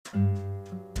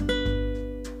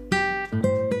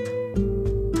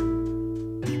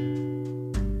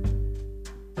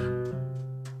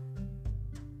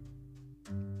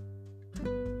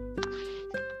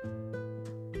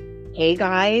Hey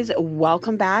guys,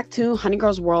 welcome back to Honey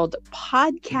Girls World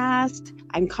podcast.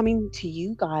 I'm coming to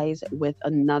you guys with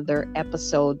another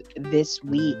episode this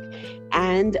week.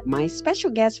 And my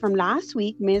special guest from last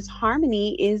week, Miss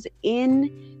Harmony, is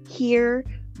in here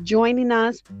joining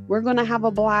us. We're going to have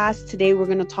a blast. Today, we're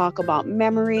going to talk about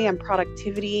memory and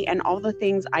productivity and all the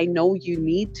things I know you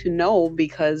need to know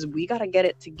because we got to get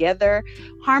it together.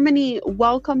 Harmony,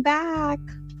 welcome back.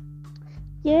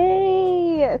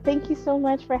 Yay! Thank you so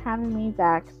much for having me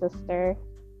back, sister.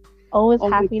 Always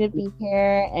happy to be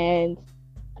here. And,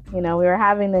 we were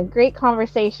having a great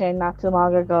conversation not too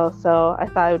long ago. So I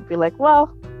thought it would be like,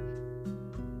 well,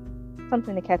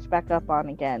 something to catch back up on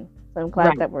again. So I'm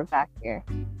glad that we're back here.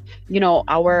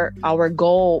 Our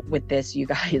goal with this, you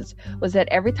guys, was that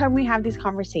every time we have these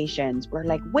conversations, we're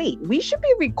like, wait, we should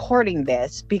be recording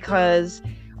this because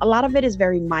a lot of it is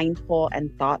very mindful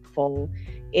and thoughtful.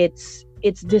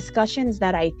 It's discussions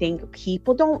that I think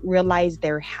people don't realize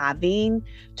they're having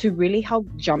to really help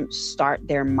jumpstart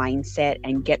their mindset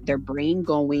and get their brain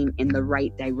going in the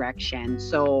right direction.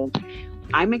 So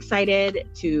I'm excited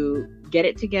to get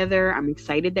it together. I'm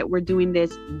excited that we're doing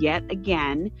this yet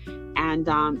again. And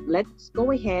let's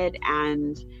go ahead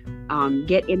and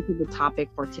get into the topic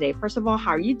for today. First of all, how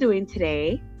are you doing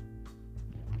today?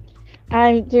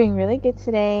 I'm doing really good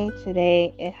today.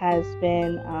 Today it has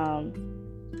been...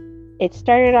 It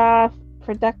started off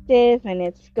productive and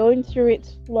it's going through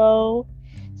its flow.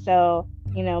 So,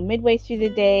 midway through the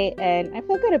day, and I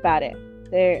feel good about it.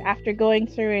 After going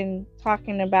through and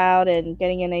talking about and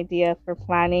getting an idea for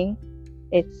planning,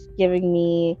 it's giving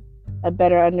me a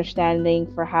better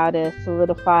understanding for how to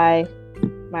solidify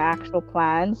my actual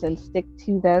plans and stick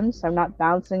to them. So I'm not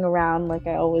bouncing around like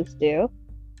I always do.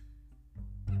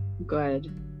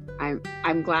 Good.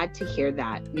 I'm glad to hear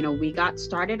that. We got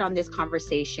started on this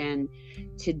conversation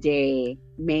today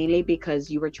mainly because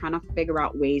you were trying to figure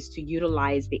out ways to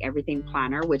utilize the Everything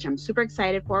Planner, which I'm super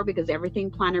excited for because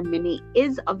Everything Planner Mini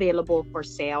is available for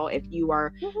sale if you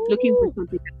are looking for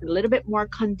something that's a little bit more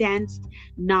condensed,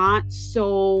 not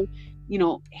so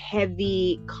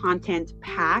heavy content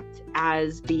packed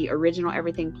as the original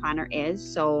Everything Planner is.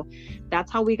 So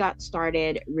that's how we got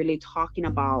started really talking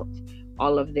about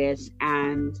all of this.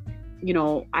 And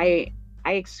I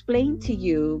explained to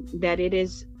you that it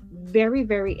is very,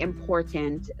 very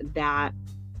important that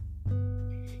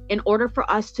in order for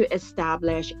us to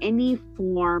establish any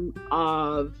form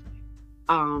of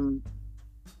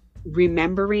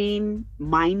remembering,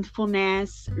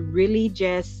 mindfulness, really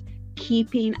just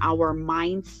keeping our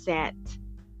mindset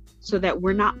so that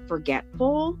we're not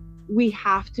forgetful, we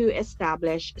have to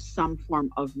establish some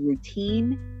form of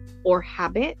routine or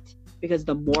habit, because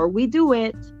the more we do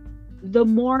it, the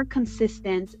more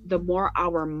consistent, the more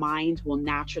our minds will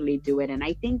naturally do it. And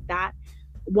I think that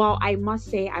while I must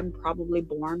say I'm probably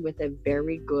born with a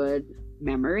very good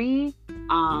memory,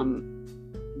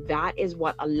 that is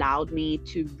what allowed me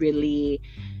to really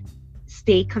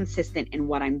stay consistent in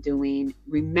what I'm doing,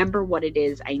 remember what it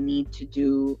is I need to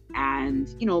do, and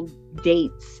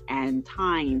dates and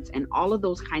times and all of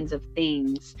those kinds of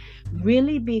things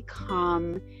really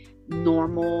become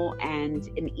normal and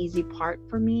an easy part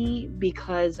for me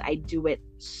because I do it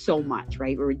so much,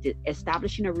 right? We're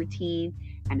establishing a routine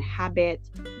and habit,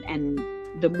 and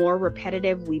the more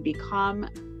repetitive we become,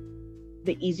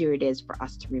 the easier it is for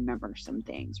us to remember some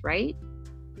things, right?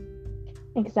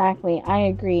 Exactly. I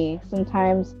agree.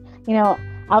 Sometimes,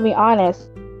 I'll be honest,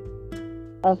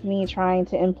 of me trying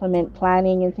to implement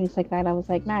planning and things like that, I was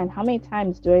like, man, how many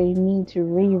times do I need to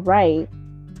rewrite,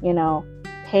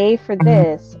 pay for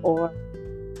this or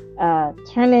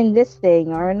turn in this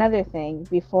thing or another thing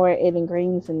before it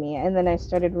ingrains in me? And then I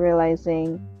started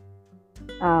realizing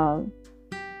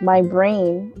my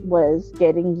brain was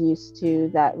getting used to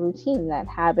that routine, that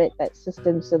habit, that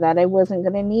system, so that I wasn't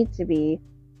going to need to be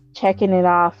checking it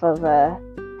off of a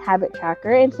habit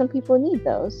tracker. And some people need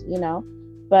those,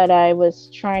 but I was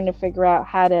trying to figure out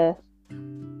how to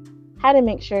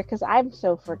make sure, because I'm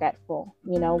so forgetful.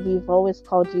 We've always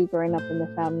called you growing up in the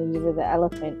family, you were the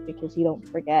elephant because you don't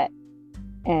forget.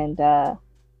 And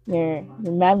your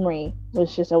memory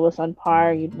was just always on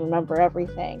par. You'd remember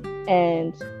everything.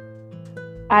 And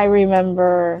I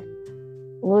remember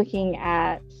looking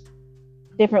at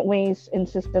different ways and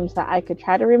systems that I could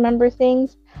try to remember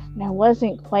things, and I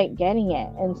wasn't quite getting it.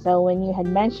 And so when you had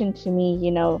mentioned to me,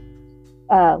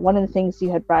 one of the things you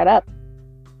had brought up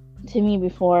to me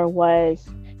before was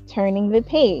turning the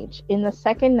page. In the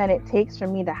second that it takes for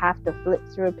me to have to flip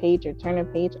through a page or turn a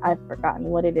page, I've forgotten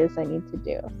what it is I need to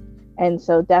do. And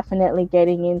so definitely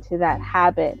getting into that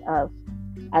habit of,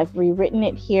 I've rewritten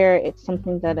it here. It's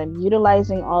something that I'm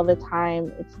utilizing all the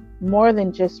time. It's more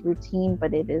than just routine,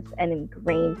 but it is an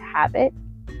ingrained habit,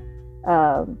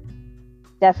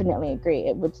 definitely agree.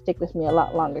 It would stick with me a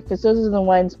lot longer, because those are the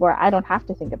ones where I don't have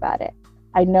to think about it.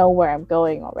 I know where I'm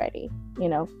going already.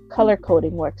 Color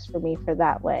coding works for me for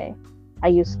that way. I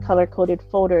use color coded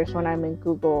folders when I'm in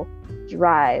Google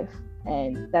Drive,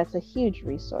 and that's a huge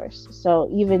resource. So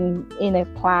even in a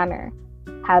planner,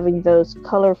 having those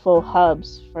colorful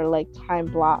hubs for like time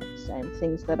blocks and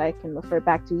things that I can refer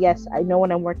back to. Yes, I know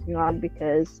what I'm working on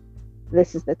because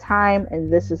this is the time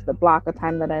and this is the block of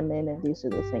time that I'm in, and these are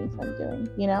the things I'm doing,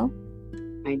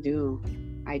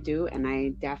 I do, and I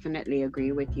definitely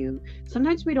agree with you.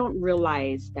 Sometimes we don't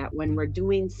realize that when we're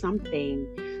doing something,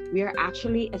 we are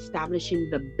actually establishing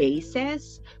the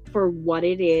basis for what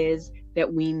it is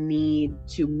that we need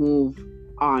to move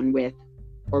on with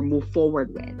or move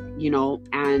forward with,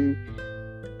 and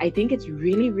I think it's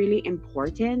really, really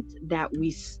important that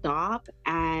we stop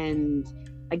and,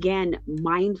 again,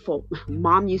 mindful.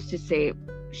 Mom used to say,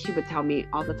 she would tell me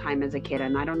all the time as a kid,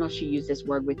 and I don't know if she used this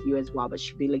word with you as well, but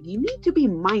she'd be like, you need to be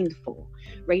mindful,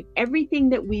 right? Everything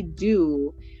that we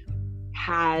do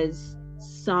has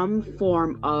some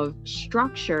form of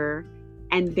structure,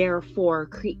 and therefore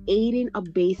creating a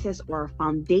basis or a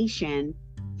foundation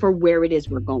for where it is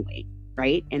we're going,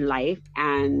 right, in life.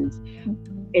 And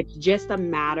it's just a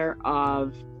matter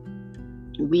of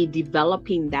we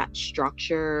developing that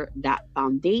structure, that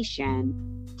foundation,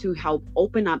 to help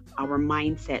open up our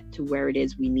mindset to where it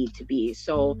is we need to be.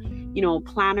 So,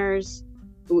 planners,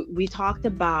 we talked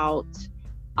about,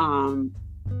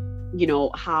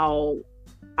 how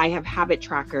I have habit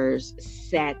trackers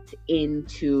set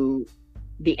into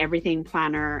the Everything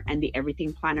Planner and the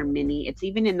Everything Planner Mini. It's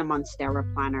even in the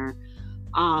Monstera Planner.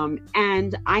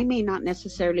 And I may not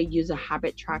necessarily use a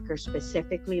habit tracker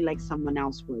specifically like someone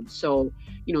else would. So,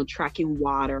 tracking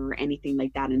water or anything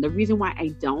like that. And the reason why I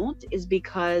don't is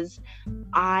because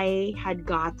I had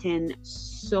gotten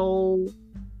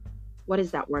what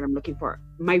is that word I'm looking for?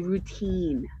 My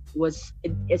routine was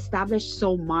established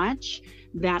so much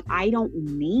that I don't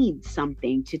need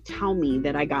something to tell me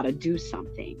that I got to do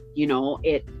something.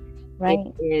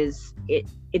 Right.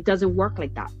 It doesn't work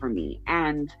like that for me.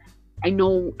 And I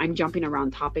know I'm jumping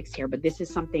around topics here, but this is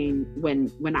something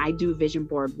when I do vision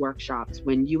board workshops,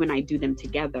 when you and I do them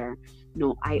together,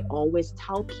 I always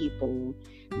tell people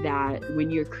that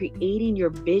when you're creating your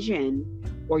vision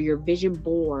or your vision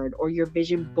board or your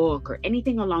vision book or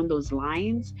anything along those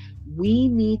lines, we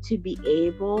need to be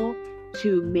able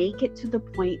to make it to the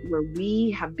point where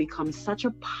we have become such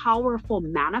a powerful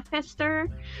manifester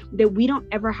that we don't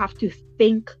ever have to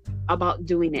think about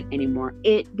doing it anymore.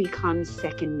 It becomes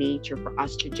second nature for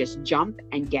us to just jump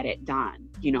and get it done.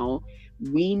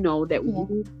 We know that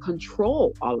we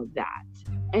control all of that.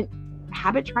 And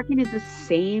habit tracking is the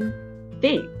same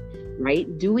thing,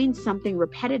 right? Doing something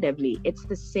repetitively, it's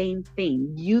the same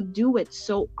thing. You do it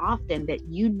so often that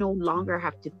you no longer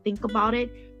have to think about it.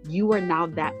 You are now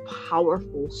that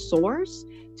powerful source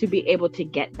to be able to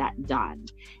get that done.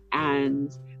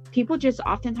 And people just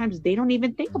oftentimes, they don't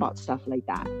even think about stuff like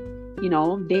that.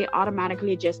 They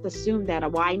automatically just assume that,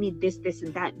 I need this, this,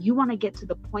 and that. You want to get to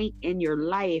the point in your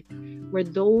life where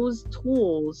those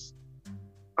tools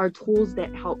are tools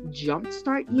that help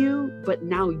jumpstart you, but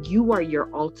now you are your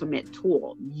ultimate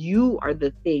tool. You are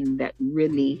the thing that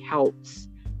really helps,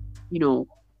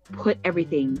 put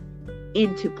everything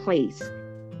into place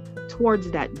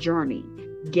towards that journey,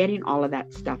 getting all of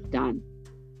that stuff done.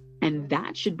 And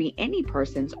that should be any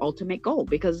person's ultimate goal,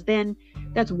 because then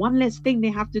that's one less thing they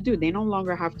have to do. They no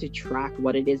longer have to track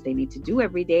what it is they need to do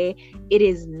every day. It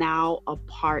is now a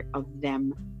part of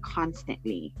them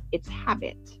constantly. It's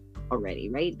habit already,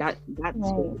 right? That's right. What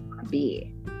it's gonna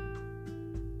be.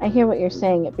 I hear what you're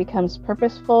saying. It becomes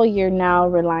purposeful. You're now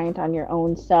reliant on your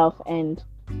own self and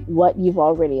what you've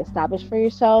already established for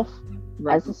yourself.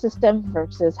 Right. As a system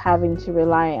versus having to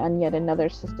rely on yet another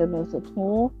system as a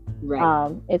tool.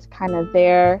 Right. It's kind of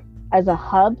there as a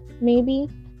hub, maybe,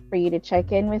 for you to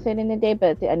check in with it in a day, but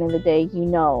at the end of the day,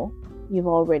 you've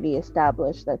already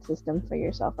established that system for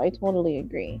yourself. I totally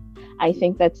agree. I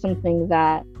think that's something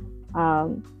that,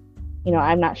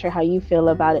 I'm not sure how you feel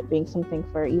about it being something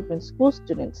for even school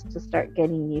students to start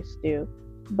getting used to.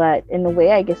 But in a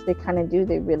way, I guess they kind of do.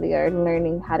 They really are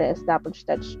learning how to establish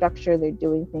that structure. They're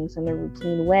doing things in a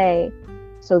routine way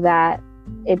so that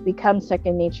it becomes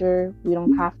second nature. We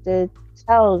don't have to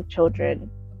tell children,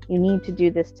 you need to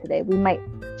do this today. We might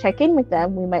check in with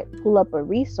them. We might pull up a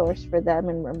resource for them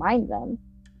and remind them,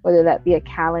 whether that be a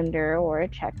calendar or a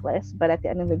checklist. But at the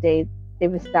end of the day,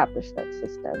 they've established that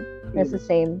system. And it's the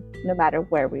same no matter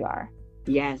where we are.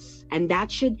 Yes. And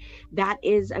that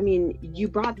is, I mean, you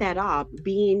brought that up,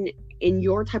 being in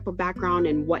your type of background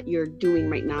and what you're doing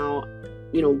right now,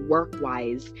 work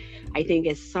wise, I think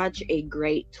is such a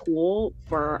great tool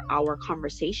for our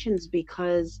conversations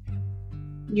because,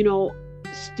 you know,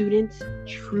 students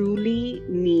truly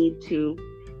need to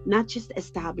not just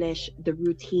establish the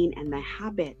routine and the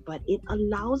habit, but it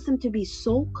allows them to be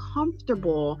so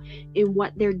comfortable in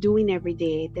what they're doing every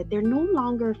day that they're no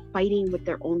longer fighting with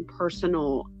their own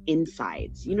personal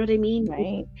insides. You know what I mean?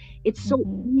 Right. It's so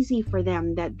easy for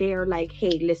them that they're like,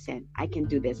 hey, listen, I can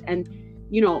do this. And,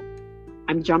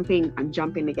 I'm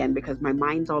jumping again because my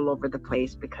mind's all over the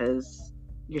place because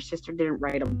your sister didn't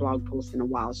write a blog post in a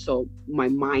while, so my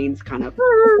mind's kind of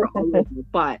all over.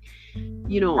 But I'm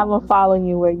gonna follow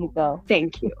you where you go.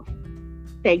 Thank you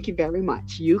very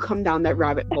much. You come down that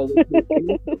rabbit hole with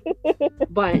me.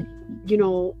 But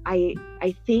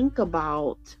I think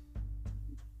about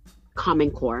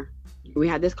Common Core. We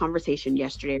had this conversation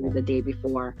yesterday or the day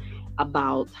before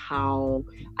about how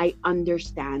I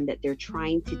understand that they're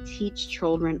trying to teach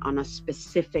children on a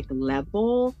specific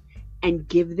level and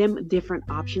give them different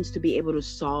options to be able to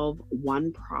solve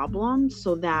one problem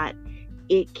so that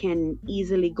it can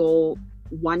easily go.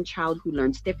 One child who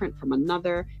learns different from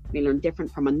another may learn different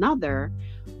from another,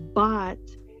 but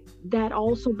that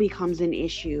also becomes an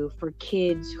issue for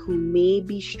kids who may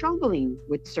be struggling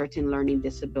with certain learning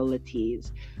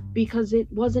disabilities because it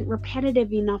wasn't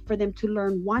repetitive enough for them to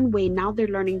learn one way. Now they're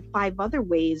learning 5 other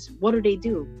ways. What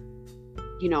do?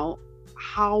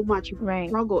 How much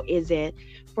struggle is it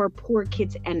for poor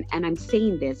kids? And I'm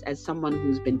saying this as someone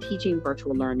who's been teaching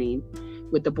virtual learning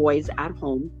with the boys at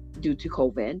home due to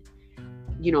COVID.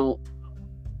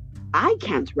 I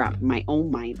can't wrap my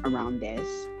own mind around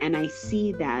this. And I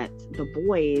see that the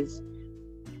boys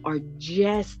are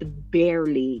just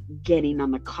barely getting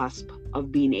on the cusp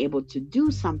of being able to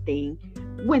do something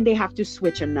when they have to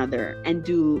switch another and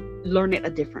learn it a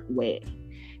different way.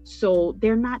 So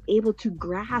they're not able to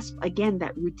grasp, again,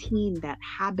 that routine, that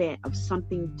habit of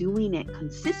something, doing it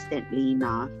consistently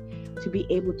enough to be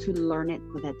able to learn it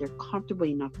so that they're comfortable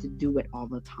enough to do it all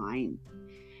the time.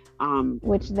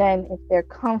 Which then, if they're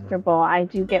comfortable, I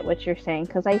do get what you're saying,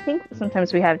 because I think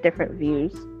sometimes we have different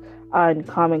views on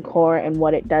Common Core and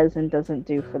what it does and doesn't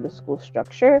do for the school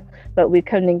structure, but we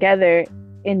come together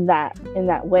in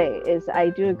that way. Is I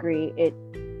do agree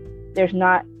they're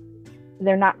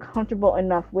not comfortable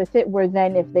enough with it, where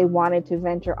then if they wanted to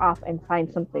venture off and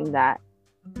find something that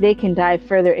they can dive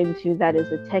further into, that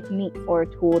is a technique or a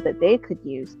tool that they could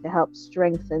use to help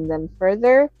strengthen them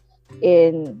further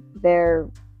in their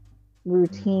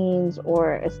routines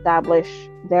or establish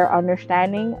their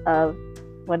understanding of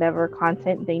whatever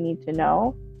content they need to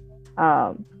know,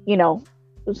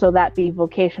 so that be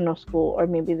vocational school, or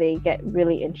maybe they get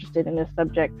really interested in a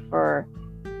subject for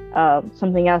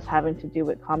something else having to do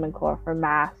with Common Core for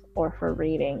math or for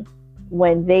reading.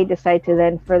 When they decide to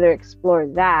then further explore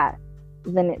that,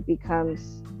 then it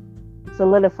becomes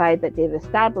solidified that they've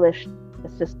established a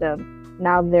system.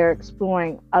 Now they're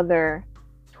exploring other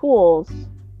tools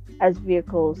as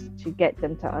vehicles to get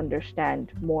them to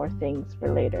understand more things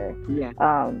for later.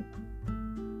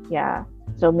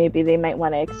 So maybe they might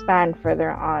want to expand further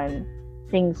on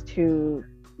things to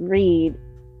read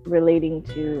relating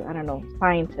to, I don't know,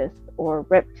 scientists or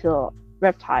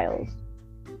reptiles,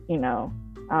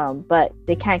 but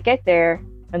they can't get there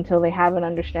until they have an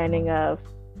understanding of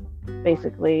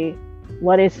basically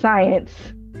what is science,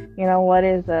 what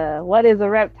is a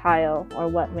reptile, or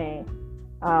what may.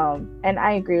 And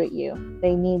I agree with you.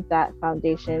 They need that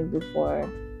foundation before,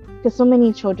 because so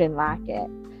many children lack it.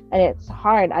 And it's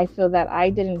hard. I feel that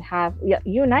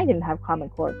you and I didn't have Common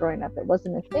Core growing up. It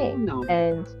wasn't a thing. No.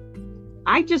 And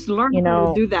I just learned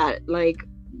how to do that. Like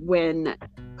when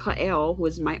Kael, who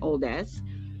is my oldest,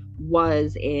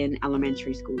 was in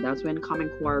elementary school. That's when Common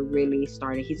Core really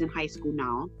started. He's in high school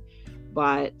now.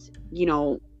 But,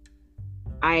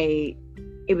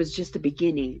 it was just the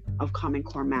beginning of Common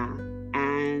Core math.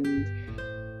 And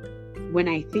when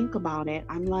I think about it,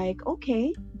 I'm like,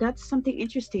 okay, that's something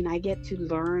interesting. I get to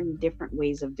learn different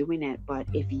ways of doing it. But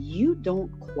if you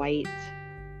don't quite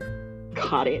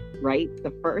got it right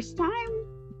the first time,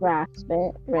 grasp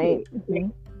it, right?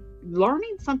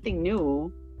 Learning something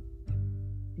new,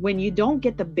 when you don't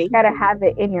get the basics, you gotta have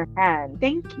it in your hand.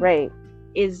 Thank you. Right.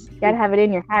 You gotta have it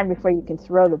in your hand before you can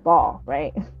throw the ball,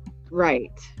 right?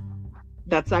 Right.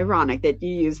 That's ironic that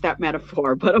you use that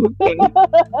metaphor, but okay.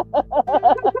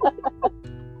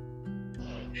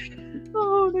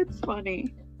 Oh, that's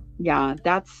funny. Yeah,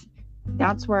 that's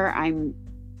where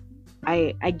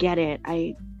I get it.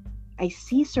 I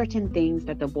see certain things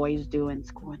that the boys do in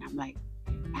school, and I'm like,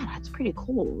 yeah, that's pretty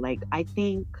cool. Like, I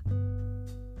think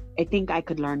I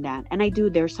could learn that. And I do.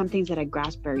 There's some things that I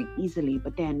grasp very easily,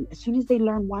 but then as soon as they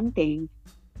learn one thing,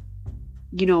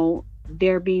 you know,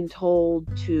 they're being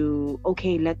told to,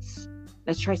 okay, let's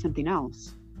try something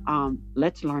else.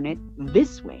 Let's learn it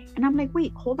this way. And I'm like,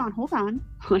 wait, hold on.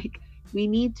 Like, we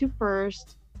need to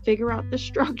first figure out the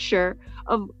structure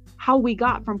of how we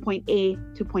got from point A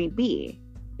to point B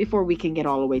before we can get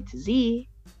all the way to Z,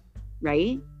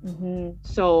 right?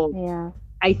 So Yeah.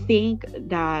 I think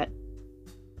that,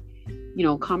 you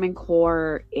know, Common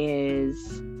Core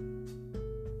is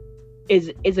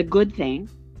a good thing,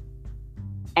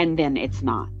 and then it's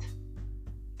not.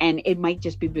 And it might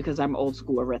just be because I'm old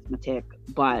school arithmetic,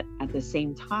 but at the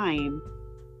same time,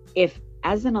 if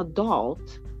as an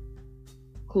adult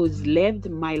who's lived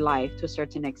my life to a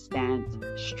certain extent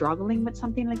struggling with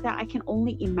something like that, I can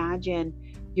only imagine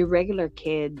your regular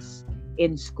kids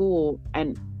in school.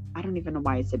 And I don't even know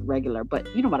why I said regular,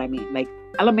 but you know what I mean, like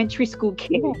elementary school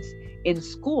kids in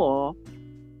school.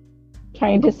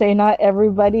 Trying to say not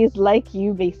everybody's like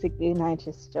you, basically. Not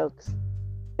just jokes.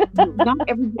 Not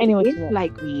everybody What you is meant.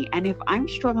 like me, and if I'm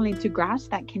struggling to grasp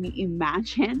that, can you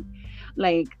imagine?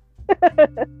 Like,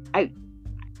 I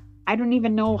don't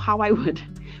even know how I would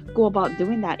go about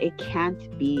doing that. It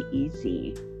can't be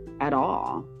easy at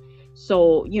all.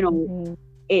 So, you know,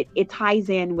 it ties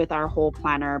in with our whole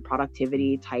planner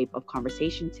productivity type of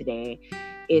conversation today.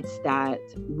 It's that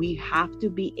we have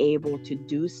to be able to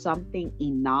do something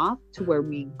enough to where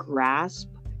we grasp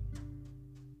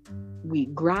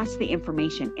the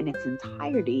information in its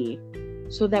entirety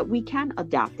so that we can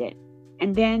adapt it.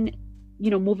 And then,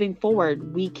 you know, moving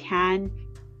forward, we can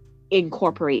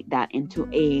incorporate that into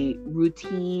a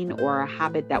routine or a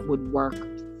habit that would work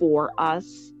for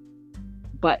us.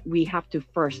 But we have to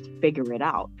first figure it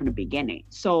out from the beginning.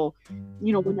 So,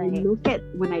 you know, when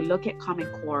I look at Common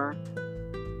Core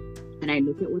and I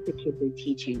look at what the kids are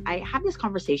teaching, I have this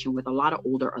conversation with a lot of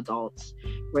older adults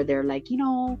where they're like, you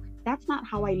know, that's not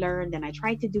how I learned, and I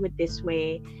tried to do it this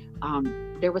way.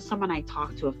 There was someone I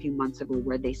talked to a few months ago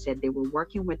where they said they were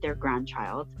working with their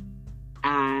grandchild,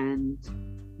 and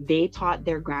they taught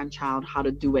their grandchild how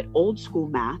to do it old school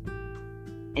math.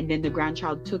 And then the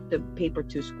grandchild took the paper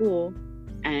to school,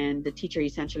 and the teacher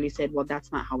essentially said, well,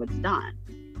 that's not how it's done.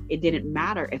 It didn't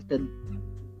matter if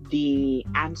the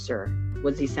answer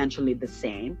was essentially the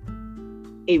same.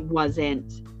 It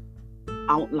wasn't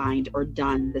outlined or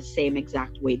done the same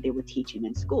exact way they were teaching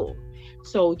in school.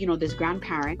 So, you know, this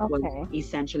grandparent was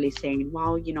essentially saying,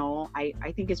 well, you know, I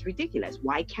think it's ridiculous.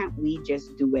 Why can't we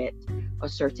just do it a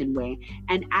certain way?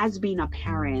 And as being a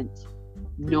parent,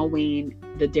 knowing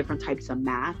the different types of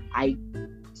math, I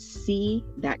see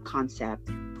that concept.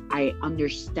 I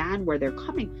understand where they're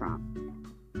coming from.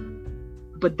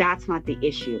 But that's not the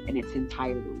issue in its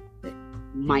entirety.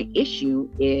 My issue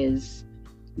is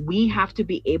we have to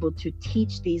be able to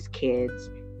teach these kids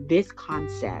this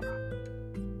concept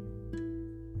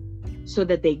so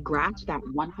that they grasp that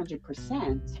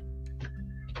 100%,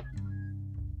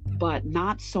 but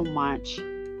not so much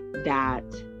that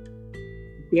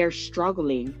they're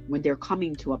struggling when they're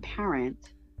coming to a parent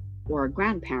or a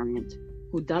grandparent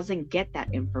who doesn't get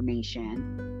that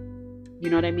information. You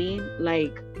know what I mean?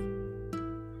 Like,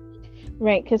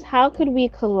 right, because how could we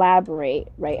collaborate,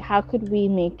 right? How could we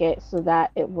make it so that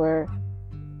it were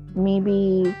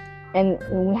maybe, and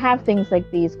we have things like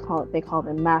these they call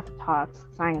them math talks,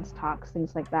 science talks,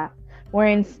 things like that, where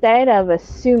instead of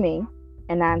assuming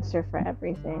an answer for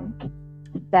everything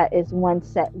that is one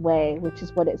set way, which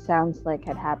is what it sounds like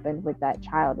had happened with that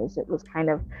child, is it was kind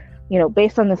of, you know,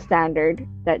 based on the standard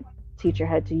that teacher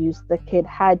had to use, the kid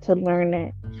had to learn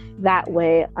it that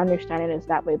way, understand it as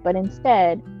that way. But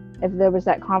instead, if there was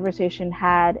that conversation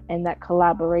had and that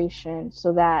collaboration,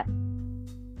 so that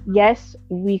yes,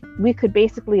 we could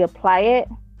basically apply it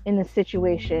in the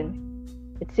situation.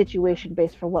 It's situation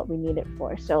based for what we need it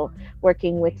for. So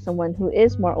working with someone who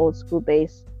is more old school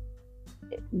based,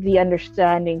 the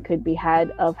understanding could be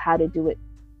had of how to do it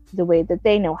the way that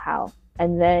they know how,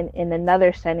 and then in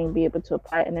another setting be able to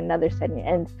apply it in another setting.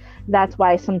 And that's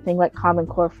why something like Common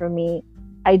Core for me,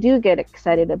 I do get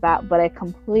excited about, but I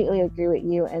completely agree with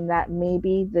you in that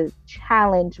maybe the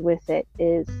challenge with it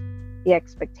is the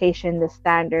expectation, the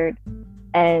standard,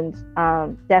 and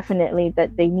definitely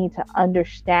that they need to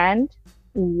understand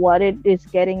what it is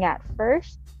getting at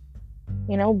first,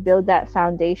 you know, build that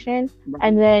foundation,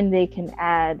 and then they can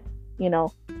add, you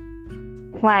know,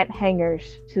 plant hangers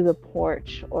to the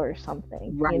porch or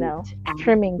something, you know,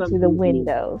 trimming to the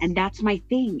windows. And that's my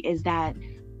thing, is that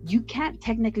you can't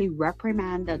technically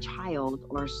reprimand a child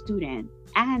or a student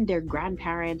and their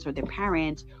grandparents or their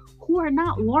parents who are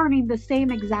not learning the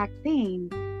same exact thing.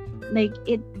 Like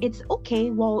it's okay.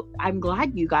 Well, I'm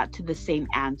glad you got to the same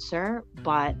answer,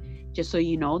 but just so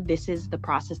you know, this is the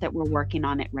process that we're working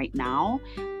on it right now.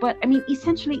 But I mean,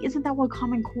 essentially, isn't that what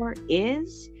Common Core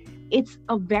is? It's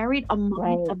a varied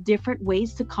amount of different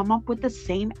ways to come up with the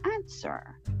same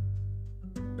answer.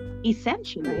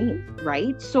 Essentially,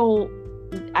 right? So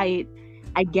I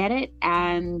get it,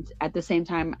 and at the same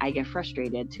time I get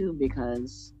frustrated too,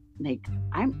 because like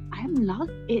I'm not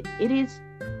it is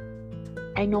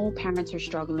I know parents are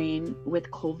struggling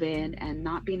with COVID and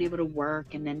not being able to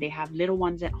work, and then they have little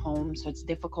ones at home, so it's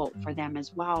difficult for them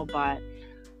as well. But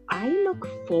I look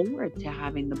forward to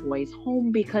having the boys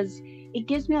home because it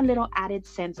gives me a little added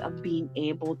sense of being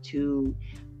able to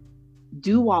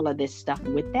do all of this stuff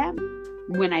with them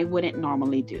when I wouldn't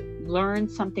normally do. Learn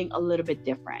something a little bit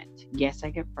different. Yes, I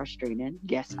get frustrated.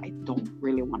 Yes, I don't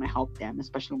really want to help them,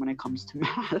 especially when it comes to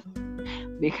math,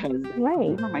 because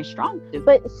those are my strong suits.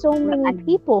 But so many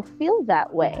people feel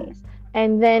that way. Yes.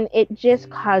 And then it just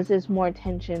causes more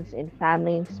tensions in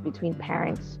families between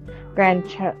parents,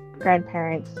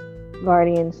 grandparents,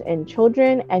 guardians, and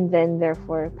children, and then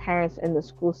therefore parents and the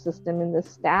school system and the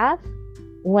staff,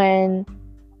 when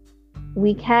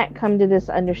we can't come to this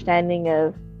understanding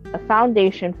of a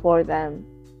foundation for them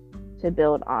to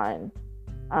build on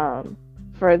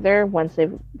further once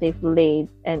they've laid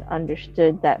and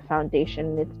understood that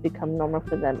foundation. It's become normal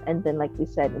for them, and then like we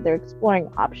said, they're exploring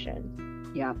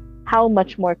options. Yeah. How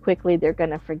much more quickly they're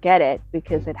going to forget it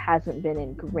because it hasn't been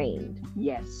ingrained.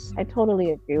 Yes, I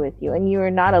totally agree with you, and you are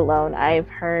not alone. I've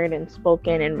heard and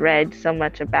spoken and read so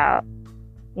much about,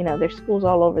 there's schools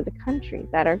all over the country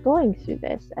that are going through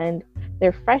this, and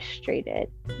they're frustrated.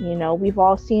 We've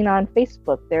all seen on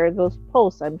Facebook, there are those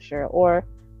posts, I'm sure, or,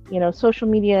 social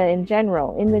media in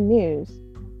general, in the news.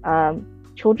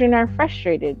 Children are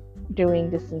frustrated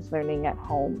doing distance learning at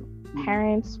home.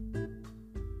 Parents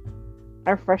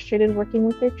are frustrated working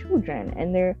with their children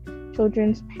and their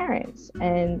children's parents.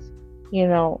 And,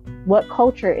 what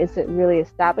culture is it really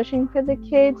establishing for the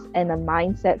kids and a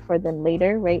mindset for them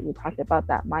later, right? We talked about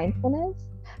that mindfulness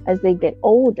as they get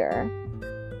older.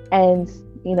 And,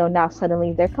 now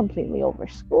suddenly they're completely over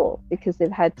school because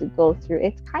they've had to go through,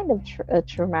 it's kind of a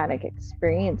traumatic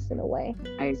experience in a way.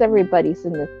 Because everybody's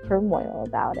in the turmoil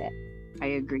about it. I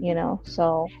agree.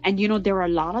 So. And, there are a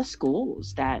lot of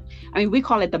schools that, we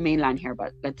call it the mainland here,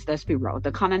 but let's be real,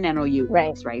 the continental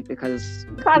U.S., right? Because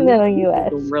continental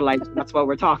U.S. don't realize that's what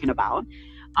we're talking about.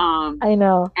 I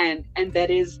know. And that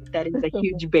is a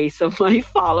huge base of my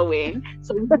following.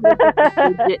 So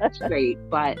legit straight.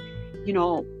 But,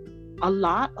 a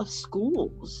lot of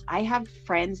schools, I have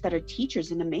friends that are teachers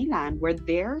in the mainland where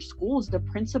their schools, the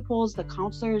principals, the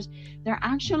counselors, they're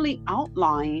actually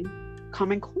outlining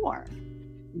Common Core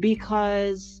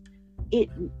because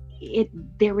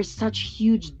there is such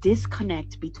huge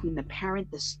disconnect between the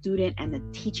parent, the student, and the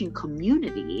teaching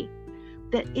community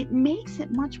that it makes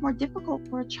it much more difficult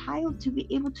for a child to be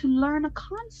able to learn a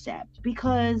concept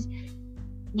because,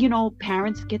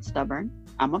 parents get stubborn.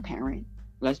 I'm a parent.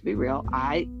 Let's be real.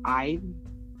 I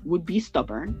would be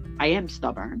stubborn. I am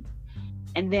stubborn.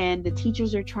 And then the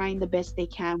teachers are trying the best they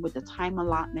can with the time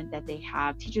allotment that they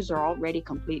have. Teachers are already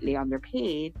completely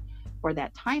underpaid for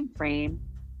that time frame.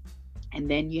 And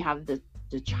then you have the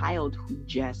child who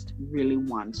just really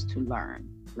wants to learn,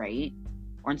 right?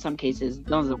 Or in some cases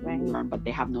doesn't want to learn, but they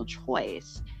have no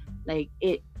choice. Like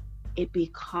it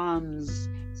becomes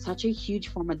such a huge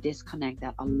form of disconnect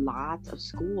that a lot of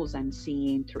schools I'm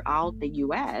seeing throughout the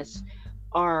US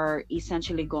are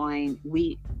essentially going,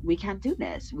 we can't do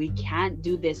this. We can't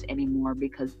do this anymore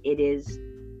because it is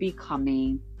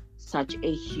becoming such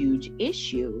a huge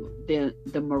issue.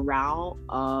 The morale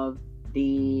of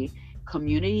the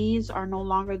communities are no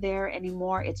longer there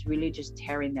anymore. It's really just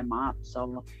tearing them up.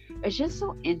 So it's just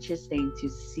so interesting to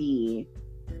see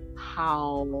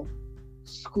how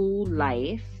school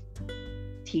life,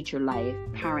 teacher life,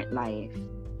 parent life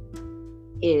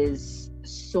is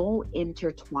so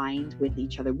intertwined with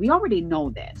each other. We already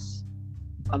know this.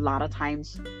 A lot of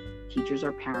times teachers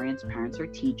are parents, parents are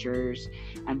teachers,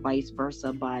 and vice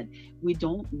versa, but we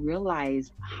don't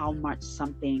realize how much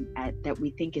something that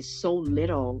we think is so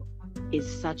little is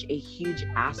such a huge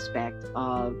aspect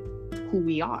of who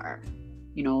we are.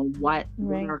 What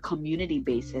our community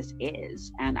basis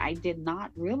is. And I did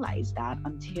not realize that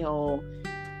until,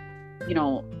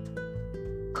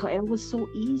 it was so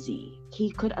easy.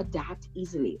 He could adapt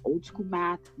easily. Old school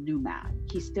math, new math.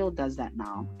 He still does that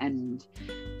now. And,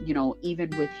 even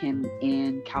with him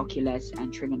in calculus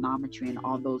and trigonometry and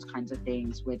all those kinds of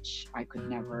things, which I could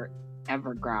never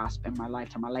ever grasp in my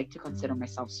lifetime. I like to consider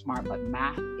myself smart, but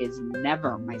math is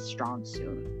never my strong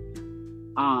suit.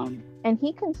 And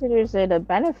he considers it a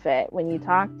benefit when you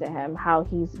talk to him, how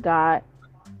he's got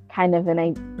kind of an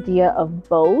idea of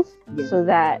both, so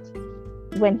that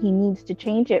when he needs to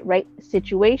change it, right,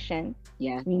 situation,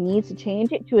 he needs to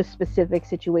change it to a specific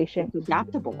situation. It's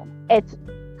adaptable. It's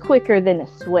quicker than a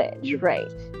switch,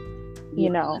 right?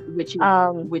 You know, which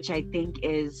I think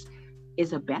is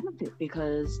a benefit,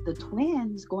 because the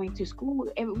twins going to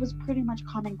school, it was pretty much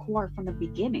Common Core from the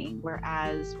beginning,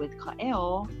 whereas with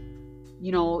Kael,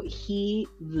 you know, he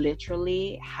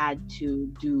literally had to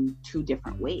do 2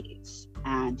 different ways,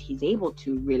 and he's able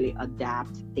to really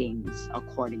adapt things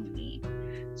accordingly.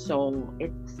 So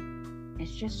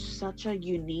it's just such a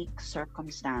unique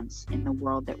circumstance in the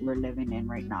world that we're living in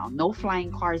right now. No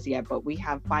flying cars yet, but we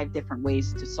have 5 different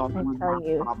ways to solve one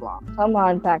problem. Come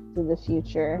on, Back to the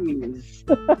Future. Please.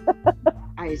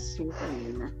 I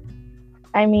swear.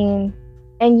 I mean,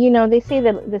 and you know, they say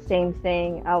the same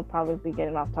thing. I'll probably be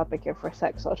getting off topic here for a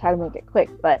sec, so I'll try to make it quick.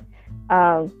 But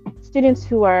students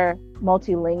who are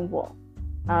multilingual,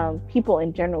 people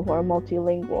in general who are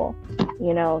multilingual,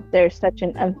 you know, there's such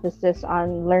an emphasis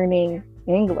on learning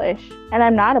English, and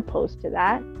I'm not opposed to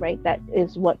that, right? That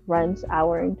is what runs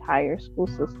our entire school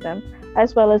system,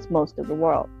 as well as most of the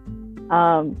world.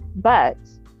 But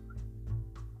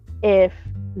if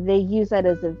they use that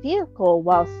as a vehicle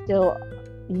while still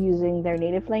using their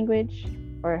native language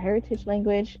or heritage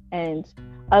language and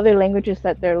other languages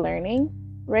that they're learning,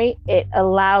 right, it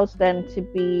allows them to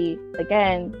be,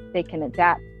 again, they can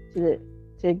adapt to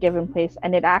a given place,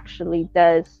 and it actually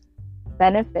does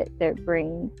benefit their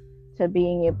brain to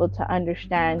being able to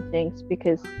understand things,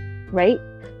 because, right,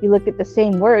 you look at the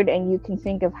same word and you can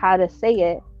think of how to say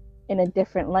it in a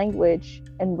different language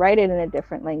and write it in a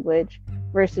different language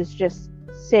versus just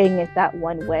saying it that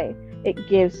one way. It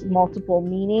gives multiple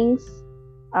meanings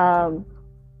and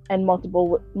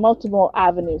multiple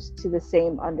avenues to the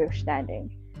same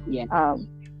understanding, so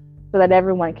that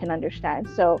everyone can understand.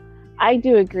 So I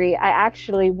do agree. I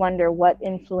actually wonder what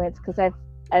influence, because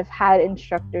I've had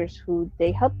instructors who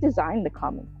they helped design the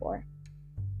Common Core.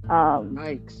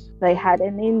 They had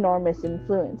an enormous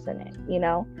influence in it, you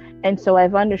know, and so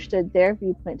I've understood their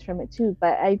viewpoints from it too.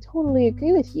 But I totally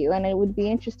agree with you, and it would be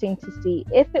interesting to see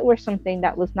if it were something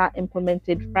that was not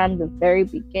implemented from the very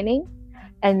beginning,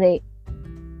 and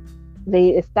they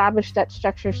established that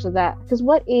structure, so that, because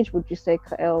what age would you say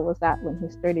Kael was at when he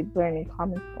started learning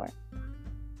Common Core?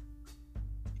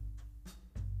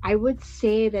 I would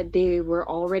say that they were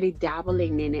already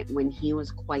dabbling in it when he was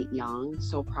quite young,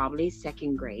 so probably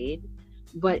 2nd grade.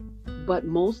 But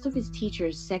most of his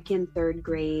teachers, 2nd, 3rd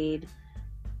grade,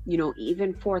 you know,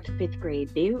 even 4th, 5th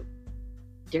grade,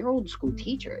 they're old school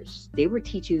teachers. They were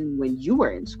teaching when you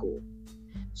were in school.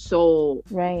 So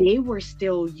they were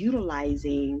still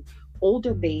utilizing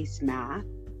older base math,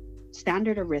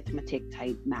 standard arithmetic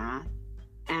type math,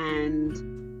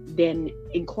 and then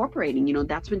incorporating, you know,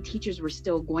 that's when teachers were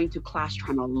still going to class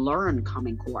trying to learn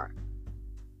Common Core.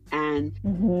 And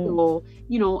so,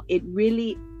 you know, it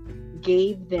really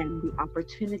gave them the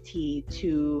opportunity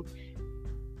to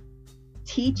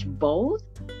teach both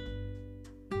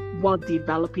while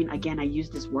developing, again, I use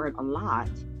this word a lot,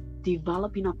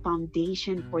 developing a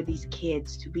foundation for these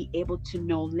kids to be able to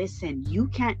know, listen, you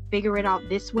can't figure it out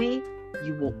this way,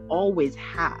 you will always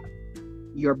have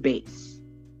your base.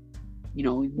 You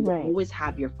know, you always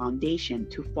have your foundation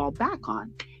to fall back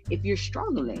on if you're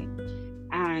struggling.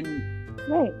 And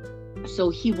so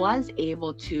he was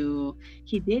able to,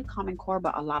 he did Common Core,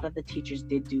 but a lot of the teachers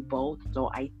did do both. So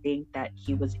I think that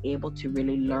he was able to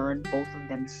really learn both of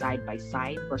them side by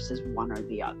side versus one or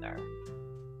the other.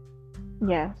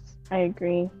 Yes, I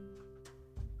agree.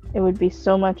 It would be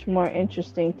so much more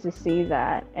interesting to see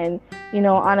that. And, you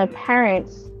know, on a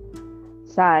parent's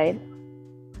side,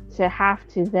 to have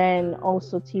to then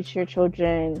also teach your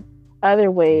children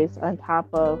other ways on top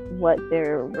of what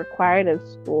they're required of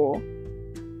school,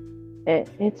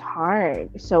 it's hard.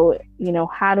 So, you know,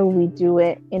 how do we do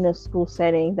it in a school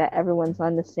setting that everyone's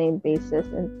on the same basis?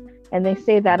 And they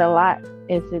say that a lot.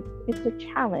 It's a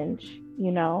challenge,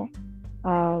 you know.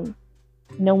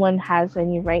 No one has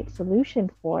any right solution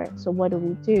for it. So what do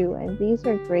we do? And these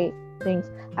are great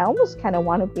things. I almost kind of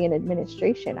want to be in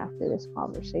administration after this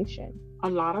conversation. A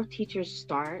lot of teachers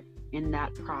start in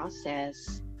that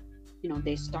process, you know,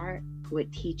 they start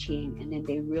with teaching and then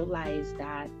they realize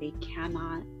that they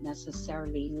cannot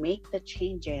necessarily make the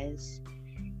changes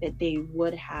that they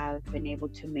would have been able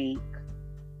to make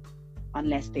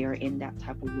unless they are in that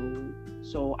type of role.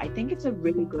 So I think it's a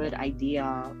really good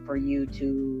idea for you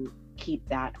to keep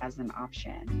that as an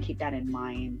option. Keep that in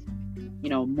mind.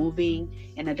 Moving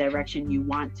in a direction you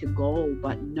want to go,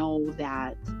 but know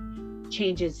that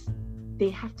changes, they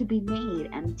have to be made,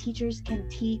 and teachers can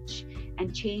teach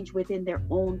and change within their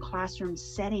own classroom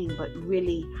setting, but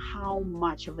really, how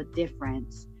much of a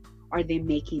difference are they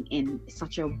making in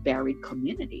such a varied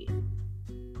community?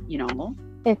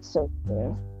 It's so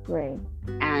true. Right.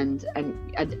 And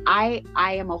I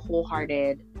am a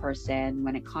wholehearted person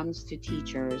when it comes to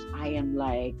teachers. I am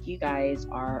like, you guys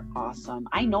are awesome.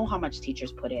 I know how much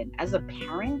teachers put in. As a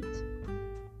parent,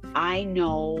 I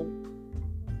know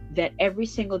that every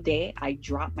single day I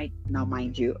drop now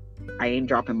mind you, I ain't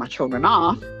dropping my children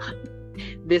off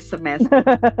this semester,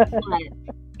 but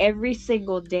every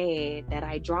single day that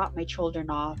I drop my children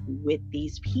off with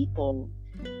these people,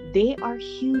 they are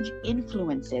huge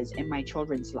influences in my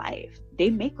children's life. They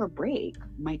make or break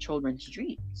my children's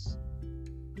dreams.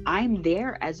 I'm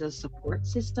there as a support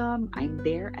system. I'm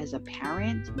there as a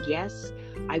parent. Yes,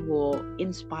 I will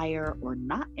inspire or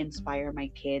not inspire my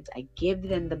kids. I give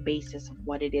them the basis of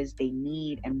what it is they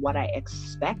need and what I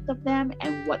expect of them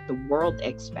and what the world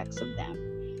expects of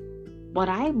them. But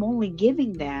I'm only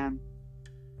giving them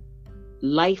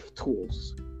life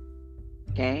tools.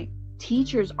 Okay?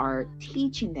 Teachers are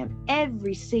teaching them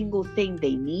every single thing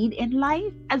they need in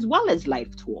life, as well as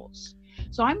life tools.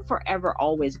 So I'm forever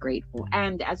always grateful.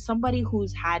 And as somebody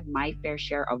who's had my fair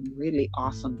share of really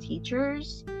awesome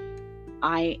teachers,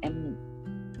 I am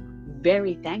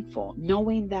very thankful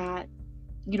knowing that,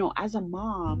 as a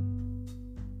mom,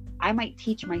 I might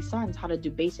teach my sons how to do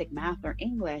basic math or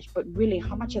English, but really,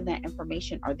 how much of that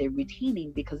information are they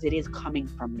retaining because it is coming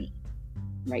from me,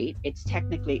 right? It's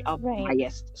technically a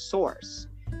biased source.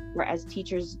 Whereas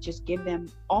teachers just give them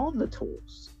all the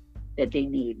tools that they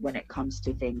need when it comes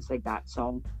to things like that.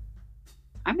 So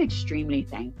I'm extremely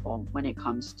thankful when it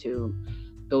comes to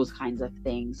those kinds of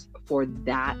things for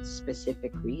that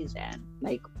specific reason.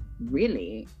 Like,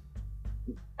 really,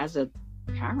 as a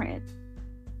parent,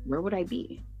 where would I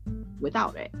be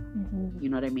without it? You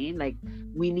know what I mean? Like,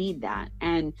 we need that.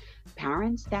 And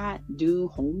parents that do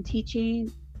home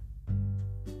teaching,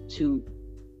 to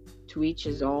each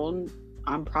his own.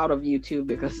 I'm proud of you too,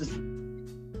 because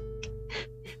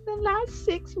the last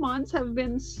 6 months have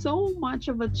been so much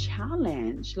of a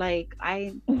challenge. Like,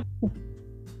 I'm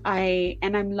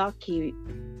lucky.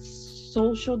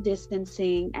 Social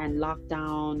distancing and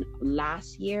lockdown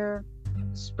last year,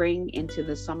 spring into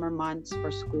the summer months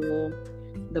for school,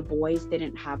 the boys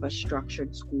didn't have a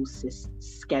structured school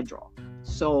schedule.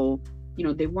 So,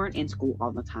 they weren't in school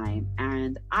all the time,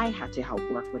 and I had to help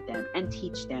work with them and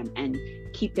teach them and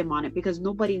keep them on it, because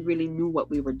nobody really knew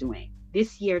what we were doing.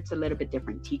 This year, it's a little bit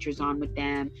different. Teachers on with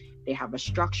them. They have a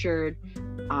structured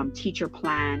teacher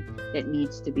plan that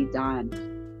needs to be done.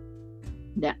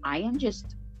 That I am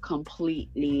just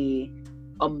completely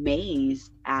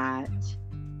amazed at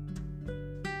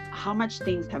how much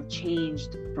things have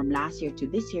changed from last year to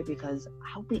this year, because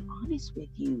I'll be honest with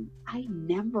you, I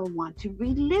never want to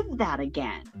relive that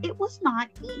again. It was not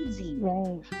easy.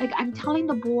 Right. Like, I'm telling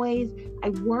the boys, I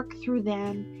work through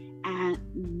them and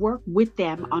work with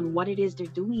them on what it is they're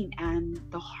doing. And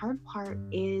the hard part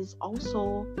is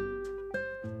also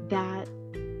that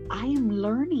I am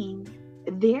learning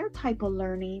their type of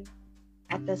learning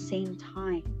at the same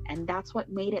time. And that's what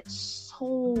made it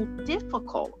so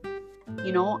difficult.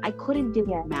 I couldn't do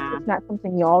math. It's not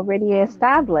something you already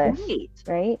established,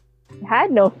 right? You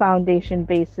had no foundation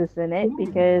basis in it,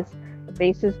 because the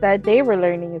basis that they were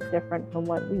learning is different from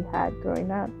what we had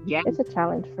growing up. Yeah. It's a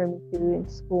challenge for me too in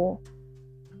school.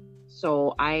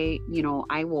 So I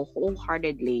will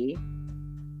wholeheartedly,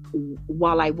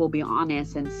 while I will be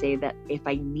honest and say that if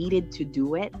I needed to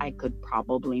do it, I could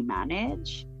probably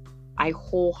manage. I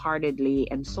wholeheartedly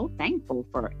am so thankful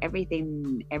for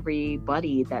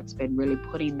everybody that's been really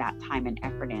putting that time and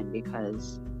effort in,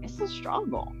 because it's a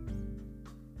struggle.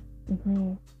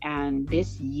 And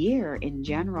this year in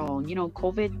general,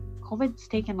 COVID's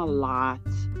taken a lot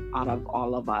out of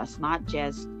all of us, not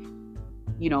just,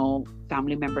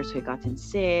 family members who had gotten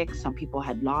sick. Some people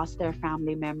had lost their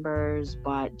family members,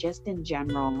 but just in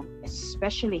general,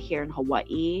 especially here in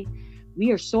Hawaii, we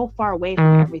are so far away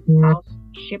from everything else.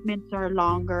 Shipments are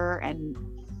longer and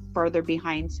further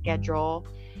behind schedule.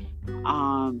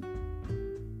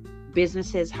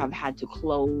 Businesses have had to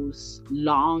close.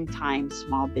 Long time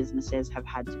small businesses have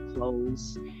had to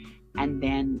close. And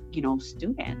then,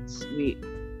 students.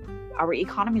 Our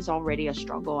economy is already a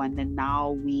struggle, and then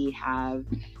now we have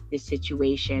this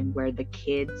situation where the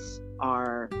kids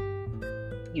are,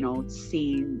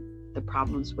 seeing the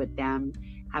problems with them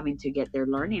having to get their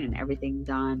learning and everything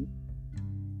done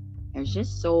It's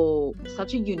just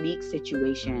such a unique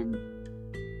situation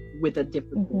with a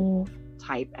difficult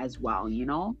type as well, you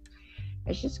know?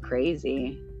 It's just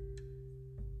crazy.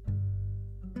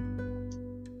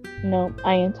 No,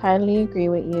 I entirely agree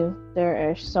with you. There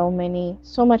are so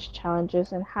much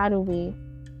challenges, and how do we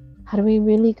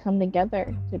really come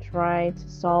together to try to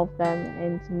solve them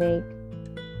and to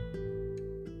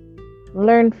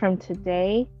learn from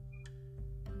today,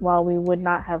 while we would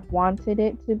not have wanted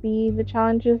it to be the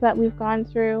challenges that we've gone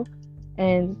through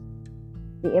and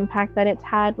the impact that it's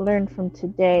had, learn from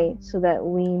today so that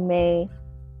we may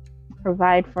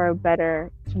provide for a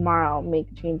better tomorrow,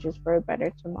 make changes for a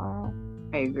better tomorrow.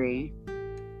 I agree.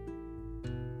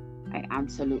 I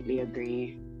absolutely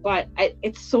agree. But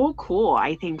it's so cool,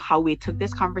 I think, how we took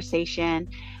this conversation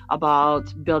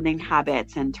about building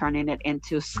habits and turning it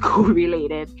into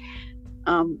school-related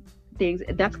things.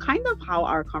 That's kind of how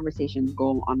our conversations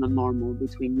go on the normal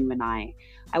between you and I.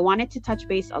 I wanted to touch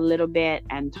base a little bit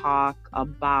and talk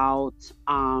about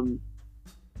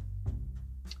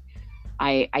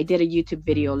I did a YouTube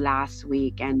video last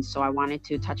week, and so I wanted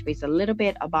to touch base a little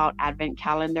bit about Advent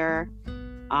Calendar.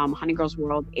 Honey Girls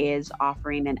World is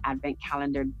offering an Advent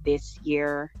Calendar this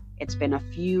year. It's been a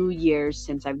few years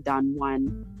since I've done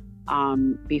one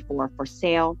before for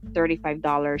sale.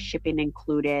 $35, shipping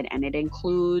included, and it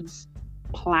includes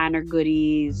planner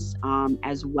goodies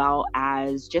as well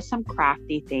as just some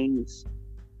crafty things.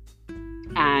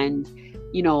 And,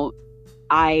 you know,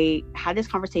 I had this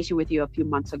conversation with you a few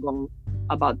months ago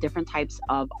about different types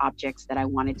of objects that I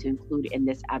wanted to include in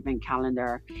this Advent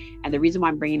calendar. And the reason why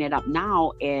I'm bringing it up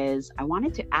now is I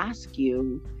wanted to ask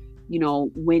you, you know,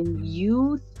 when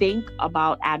you think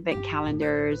about Advent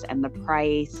calendars and the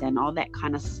price and all that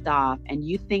kind of stuff, and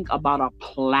you think about a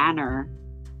planner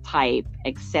type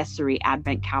accessory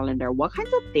Advent calendar, what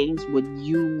kinds of things would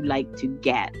you like to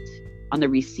get on the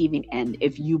receiving end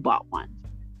if you bought one?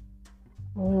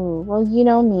 Well, you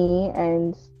know me,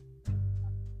 and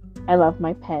I love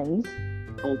my pens.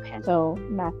 Oh, pens. So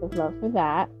massive love for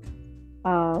that.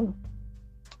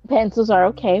 Pencils are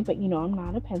okay, but you know, I'm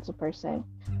not a pencil person.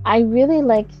 I really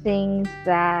like things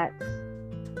that,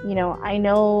 you know, I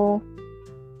know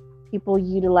people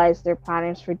utilize their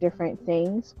planners for different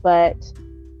things, but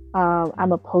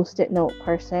I'm a post-it note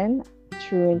person.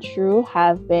 True,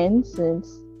 have been since,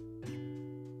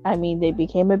 I mean, they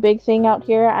became a big thing out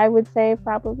here, I would say,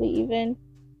 probably even.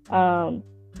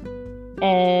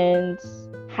 And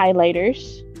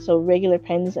highlighters, so regular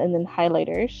pens and then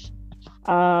highlighters.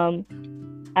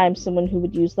 I'm someone who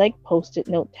would use like post-it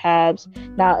note tabs.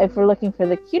 Now, if we're looking for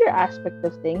the cuter aspect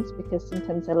of things, because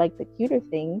sometimes I like the cuter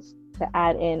things to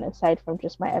add in aside from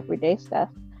just my everyday stuff,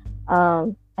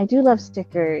 I do love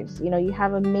stickers. You know, you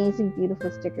have amazing, beautiful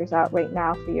stickers out right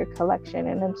now for your collection,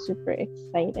 and I'm super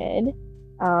excited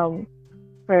for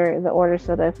the orders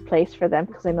that I've placed for them,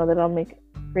 because I know that I'll make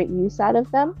great use out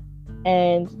of them.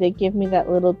 And they give me that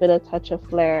little bit of touch of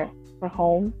flair for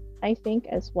home, I think,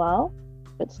 as well,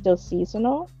 but still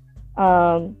seasonal.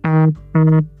 I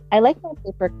like my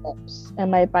paper clips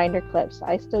and my binder clips.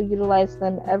 I still utilize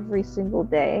them every single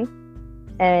day.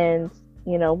 And,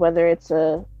 you know, whether it's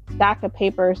a stack of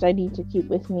papers I need to keep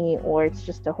with me, or it's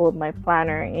just to hold my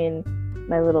planner in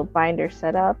my little binder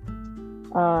setup,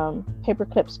 paper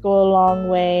clips go a long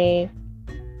way.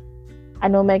 I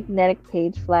know magnetic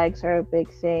page flags are a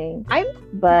big thing. I'm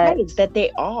surprised that they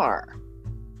are.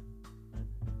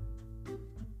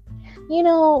 You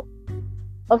know,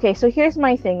 okay, so here's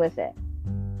my thing with it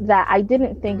that I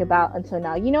didn't think about until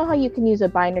now. You know how you can use a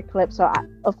binder clip? So,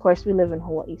 of course, we live in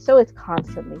Hawaii, so it's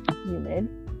constantly humid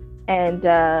and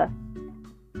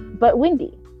but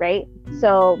windy, right?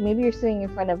 So maybe you're sitting in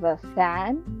front of a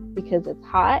fan because it's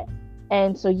hot,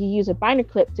 and so you use a binder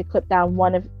clip to clip down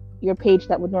one of your page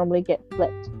that would normally get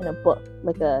flipped in a book,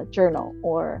 like a journal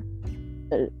or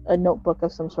a notebook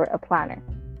of some sort, a planner.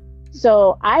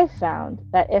 So I found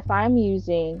that if I'm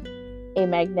using a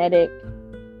magnetic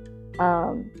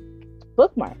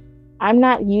bookmark, I'm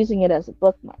not using it as a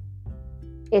bookmark.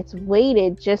 It's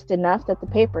weighted just enough that the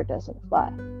paper doesn't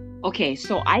fly. Okay,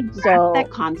 so I grasp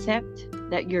that concept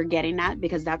that you're getting at,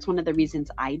 because that's one of the reasons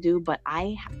I do. But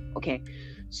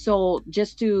so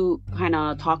just to kind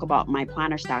of talk about my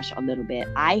planner stash a little bit,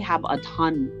 I have a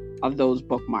ton of those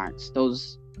bookmarks,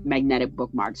 those magnetic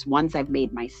bookmarks. Ones I've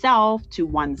made myself to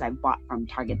ones I've bought from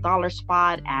Target Dollar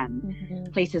Spot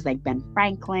and places like Ben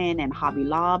Franklin and Hobby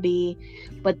Lobby,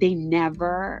 but they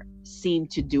never seem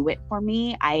to do it for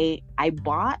me. I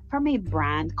bought from a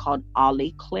brand called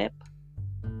Ollie Clip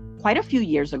quite a few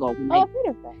years ago.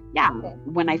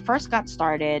 When I first got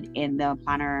started in the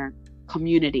planner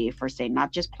community, for say,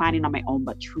 not just planning on my own,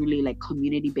 but truly like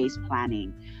community-based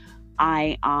planning.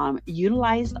 I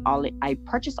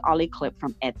purchased Ollie Clip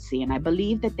from Etsy, and I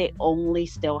believe that they only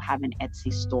still have an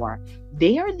Etsy store.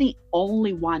 They are the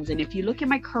only ones. And if you look at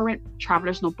my current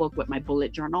traveler's notebook with my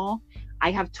bullet journal,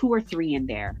 I have 2 or 3 in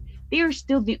there. They are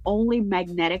still the only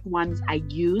magnetic ones I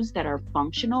use that are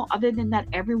functional. Other than that,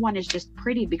 everyone is just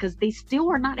pretty because they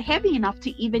still are not heavy enough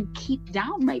to even keep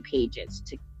down my pages,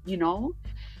 to,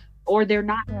 or they're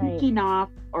not thick enough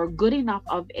or good enough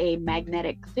of a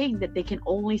magnetic thing that they can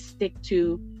only stick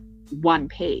to one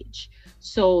page.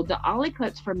 So the Ollie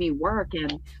Clips for me work.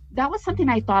 And that was something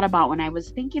I thought about when I was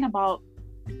thinking about,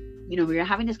 we were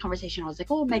having this conversation. I was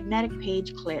like, oh, magnetic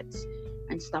page clips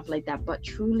and stuff like that. But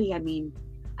truly, I mean,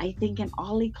 I think an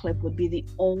Ollie Clip would be the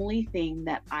only thing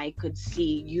that I could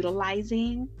see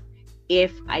utilizing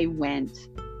if I went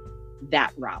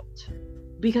that route,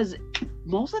 because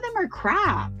most of them are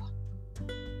crap.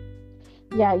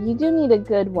 Yeah, you do need a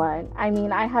good one. I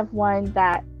mean, I have one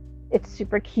that it's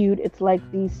super cute. It's like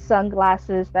these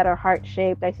sunglasses that are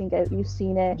heart-shaped. I think you've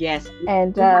seen it. Yes.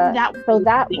 And so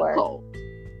that works.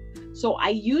 So I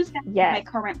use that in my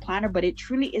current planner, but it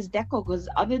truly is deco, because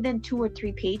other than 2 or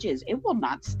 3 pages, it will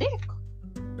not stick.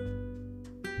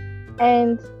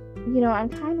 And, I'm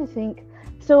trying to think.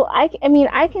 So I mean,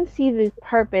 I can see the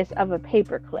purpose of a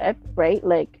paper clip, right?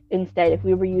 Like, instead, if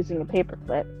we were using a paper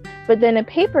clip. But then a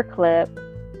paper clip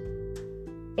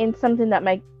in something that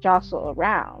might jostle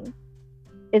around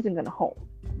isn't going to hold.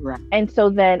 Right. And so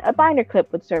then a binder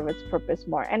clip would serve its purpose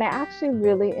more. And I actually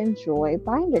really enjoy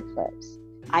binder clips.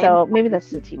 So maybe that's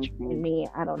the teacher in me.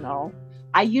 I don't know.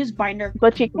 I use binder,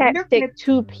 but you can't stick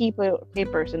 2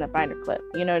 papers in a binder clip.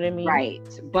 You know what I mean?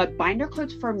 Right. But binder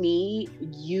clips for me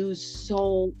use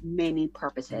so many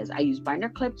purposes. I use binder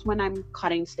clips when I'm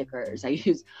cutting stickers. I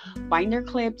use binder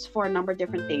clips for a number of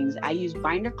different things. I use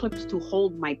binder clips to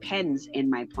hold my pens in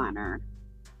my planner.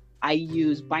 I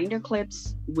use binder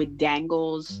clips with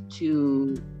dangles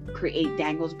to create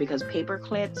dangles, because paper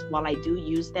clips, while I do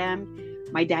use them,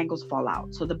 my dangles fall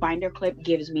out. So the binder clip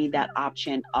gives me that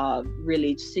option of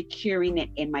really securing it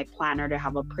in my planner to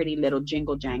have a pretty little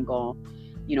jingle jangle,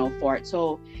 for it.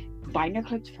 So binder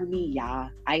clips for me, yeah,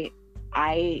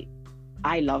 I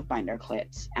love binder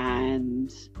clips,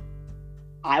 and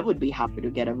I would be happy to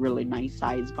get a really nice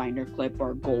size binder clip,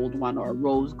 or a gold one, or a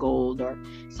rose gold, or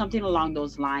something along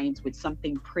those lines, with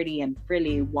something pretty and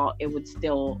frilly, while it would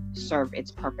still serve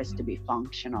its purpose to be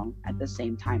functional at the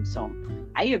same time. So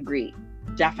I agree.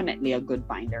 Definitely a good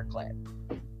binder clip,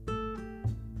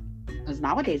 because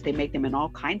nowadays they make them in all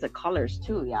kinds of colors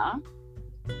too.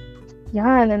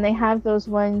 And then they have those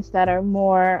ones that are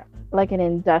more like an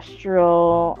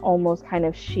industrial, almost kind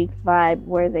of chic vibe,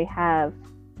 where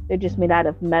they're just made out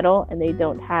of metal, and they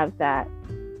don't have that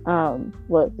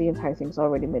the entire thing's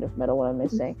already made of metal. What am I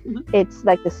saying? Mm-hmm. It's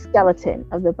like the skeleton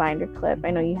of the binder clip. I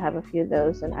know you have a few of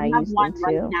those, and I use one them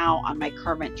too. Right now on my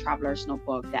current traveler's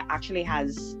notebook that actually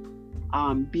has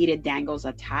beaded dangles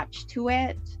attached to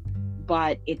it,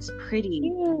 but it's pretty.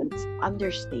 It's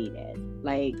understated.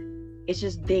 Like, it's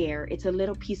just there. It's a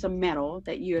little piece of metal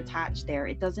that you attach there.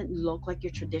 It doesn't look like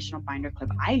your traditional binder clip.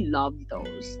 I love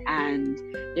those, and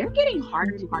they're getting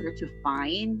harder and harder to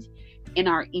find in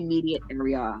our immediate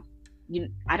area.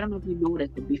 I don't know if you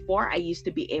noticed, but before I used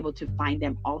to be able to find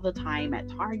them all the time at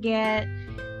Target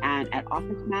and at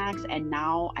Office Max, and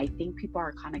now I think people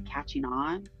are kind of catching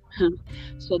on.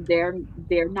 So they're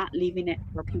not leaving it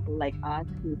for people like us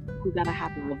who gotta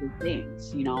have all the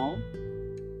things,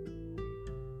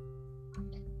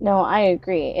 No, I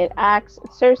agree. It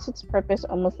serves its purpose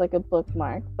almost like a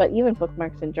bookmark, but even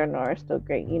bookmarks in general are still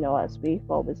great. Us,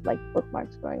 we've always liked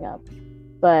bookmarks growing up.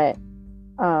 But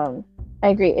I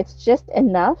agree. It's just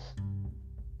enough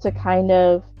to kind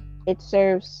of, it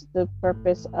serves the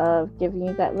purpose of giving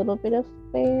you that little bit of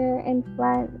flair and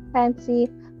fancy,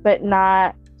 but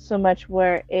not so much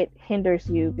where it hinders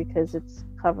you because it's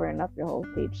covering up your whole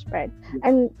page spread.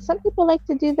 And some people like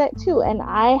to do that too. And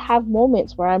I have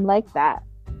moments where I'm like that,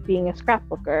 being a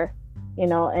scrapbooker,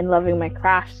 and loving my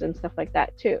crafts and stuff like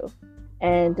that too.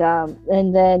 And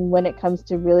then when it comes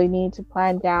to really need to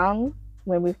plan down,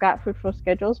 when we've got fruitful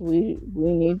schedules, we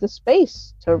need the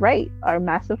space to write our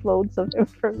massive loads of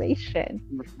information.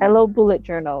 Hello, bullet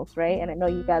journals, right? And I know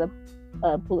you got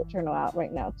a bullet journal out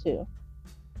right now too.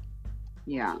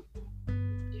 Yeah.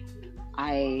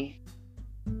 I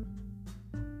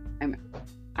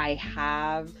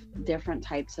have different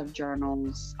types of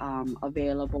journals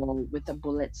available with a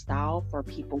bullet style for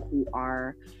people who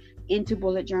are into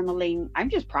bullet journaling. I'm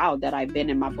just proud that I've been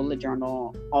in my bullet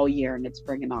journal all year, and it's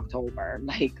friggin' October.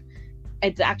 Like,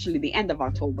 it's actually the end of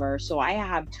October. So I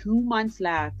have 2 months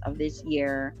left of this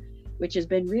year, which has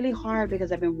been really hard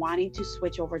because I've been wanting to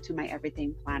switch over to my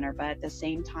everything planner. But at the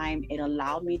same time, it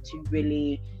allowed me to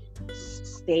really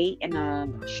stay in a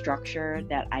structure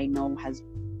that I know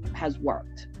has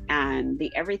worked. And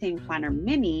the Everything Planner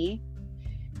Mini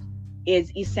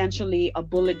is essentially a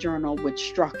bullet journal with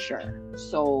structure.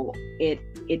 So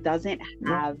it doesn't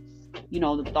have,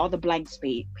 all the blank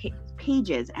space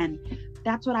pages. And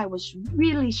that's what I was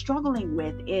really struggling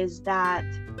with, is that,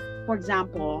 for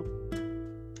example,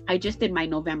 I just did my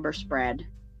November spread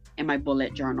in my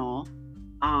bullet journal.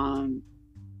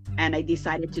 And I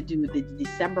decided to do the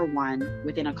December one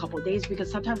within a couple of days,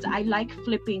 because sometimes I like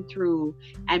flipping through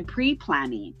and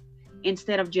pre-planning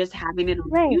instead of just having it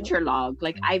on future log.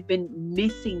 Like, I've been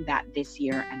missing that this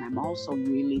year, and I'm also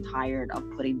really tired of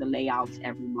putting the layouts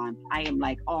every month. I am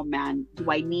like, oh man, do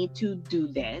I need to do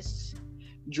this?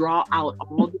 Draw out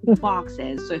all the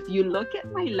boxes. So if you look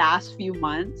at my last few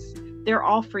months, they're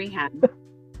all freehand.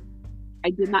 I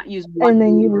did not use one. And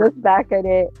then you look back at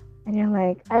it and you're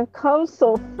like, I've come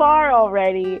so far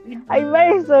already. I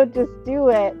might as well just do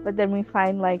it. But then we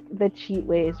find like the cheat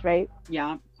ways, right?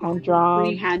 Yeah. Hand drawn.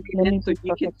 Freehand. So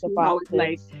you can see how it's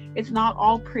like, it's not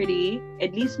all pretty.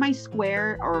 At least my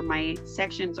square or my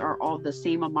sections are all the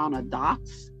same amount of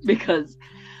dots, because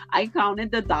I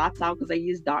counted the dots out because I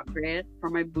use dot grid for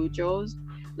my Bujos.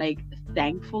 Like,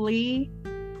 thankfully,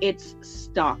 it's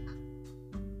stuck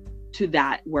to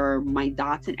that, where my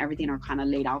dots and everything are kind of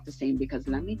laid out the same. Because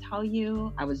let me tell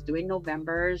you, I was doing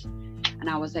November's and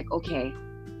I was like, okay,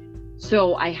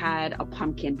 so I had a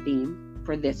pumpkin theme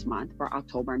for this month, for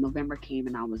October. November came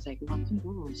and I was like, what's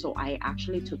wrong? So I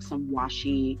actually took some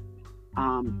washi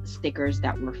stickers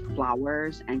that were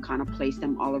flowers and kind of placed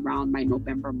them all around my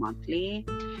November monthly.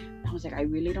 I was like, I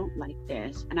really don't like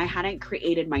this. And I hadn't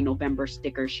created my November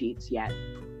sticker sheets yet.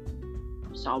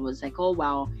 So I was like, oh,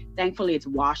 well, thankfully it's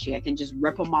washi. I can just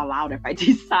rip them all out if I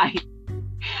decide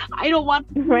I don't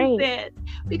want to use it.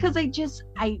 Because I just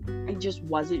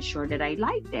wasn't sure that I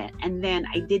liked it. And then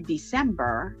I did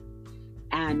December,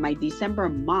 and my December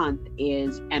month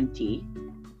is empty.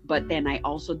 But then I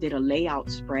also did a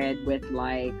layout spread with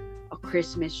like a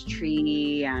Christmas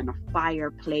tree and a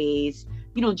fireplace,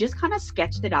 just kind of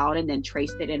sketched it out and then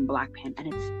traced it in black pen.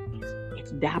 And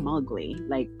it's damn ugly.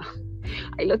 Like,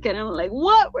 I look at it and I'm like,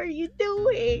 what were you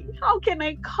doing? How can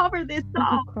I cover this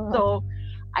up? So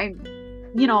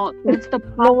that's the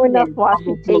problem of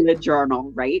a bullet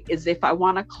journal, right? Is if I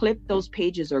want to clip those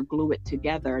pages or glue it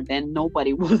together, then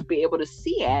nobody will be able to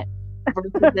see it.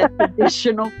 Versus the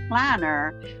traditional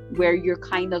planner, where you're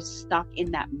kind of stuck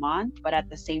in that month, but at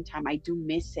the same time, I do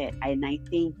miss it. And I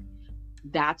think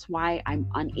that's why I'm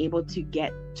unable to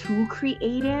get too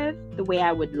creative the way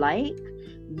I would like,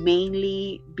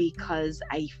 mainly because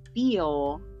I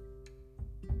feel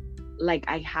like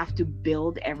I have to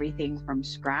build everything from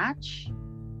scratch.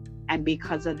 And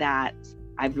because of that,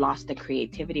 I've lost the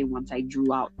creativity once I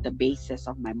drew out the basis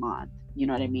of my month. You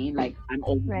know what I mean? Like, I'm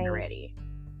over it already.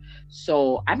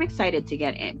 So I'm excited to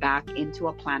get back into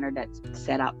a planner that's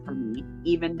set up for me,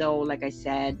 even though, like I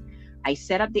said, I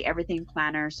set up the Everything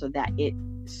Planner so that it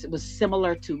was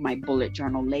similar to my bullet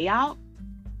journal layout.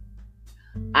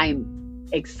 I'm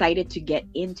excited to get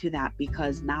into that,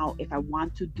 because now if I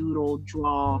want to doodle,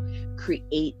 draw,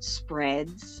 create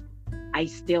spreads, I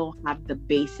still have the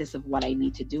basis of what I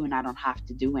need to do, and I don't have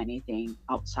to do anything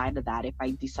outside of that if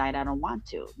I decide I don't want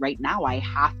to. Right now, I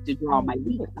have to draw my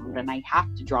week out, and I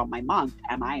have to draw my month,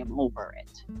 and I am over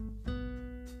it.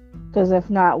 Because if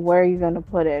not, where are you going to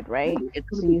put it, right?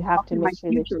 So you have to make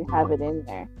sure that you have it in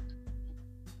there.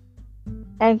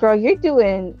 And girl, you're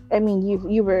doing,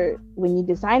 you were, when you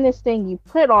designed this thing, you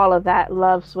put all of that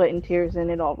love, sweat, and tears in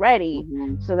it already,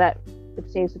 so that it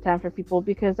saves the time for people.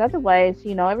 Because otherwise,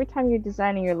 every time you're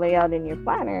designing your layout in your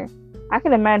planner, I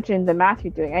can imagine the math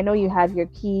you're doing. I know you have your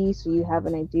key, so you have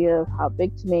an idea of how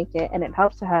big to make it, and it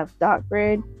helps to have dot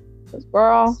grid. Because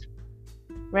girl,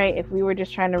 right, if we were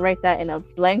just trying to write that in a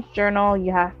blank journal,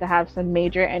 you have to have some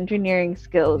major engineering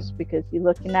skills, because you're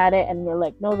looking at it and you're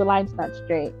like, no, the line's not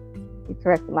straight. You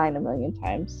correct the line a million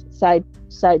times.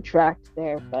 Sidetracked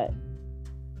there, but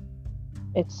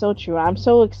it's so true. I'm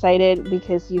so excited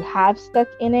because you have stuck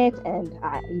in it, and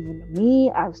even me,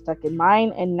 I've stuck in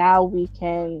mine, and now we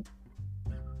can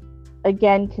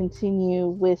again continue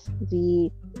with the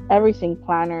Everything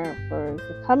Planner for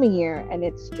the coming year, and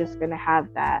it's just going to have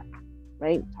that,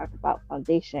 right? Talk about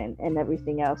foundation and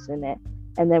everything else in it,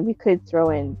 and then we could throw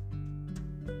in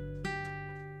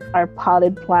our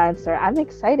potted plants. Or I'm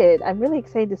excited. I'm really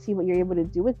excited to see what you're able to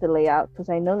do with the layout, because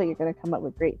I know that you're going to come up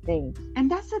with great things. And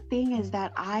that's the thing, is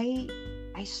that I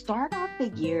I start off the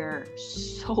year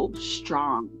so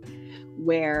strong,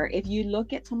 where if you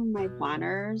look at some of my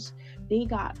planners, they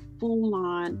got full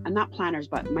on, not planners,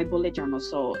 but my bullet journal.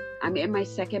 So I'm in my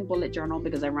second bullet journal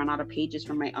because I ran out of pages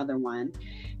from my other one.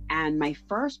 And my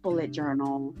first bullet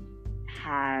journal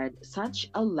had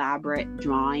such elaborate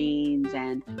drawings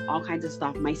and all kinds of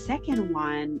stuff. My second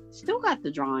one still got the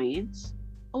drawings,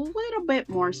 a little bit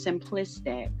more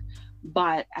simplistic.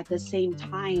 But at the same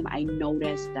time, I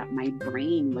noticed that my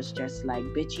brain was just like,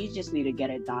 bitch, you just need to get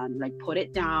it done. Like, put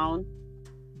it down,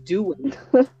 do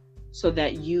it, so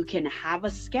that you can have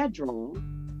a schedule,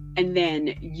 and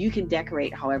then you can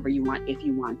decorate however you want if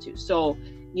you want to. So,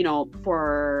 you know,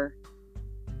 for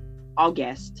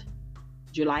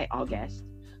July, August,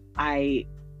 I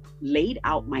laid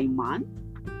out my month,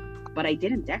 but I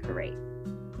didn't decorate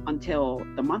until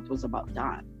the month was about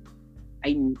done.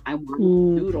 I wanted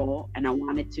to doodle, and I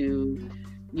wanted to,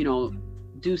 you know,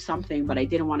 do something, but I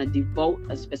didn't want to devote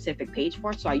a specific page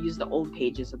for it. So I used the old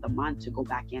pages of the month to go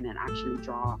back in and actually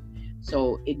draw.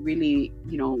 So it really,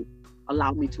 you know,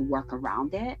 allowed me to work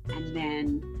around it. And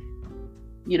then,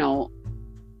 you know,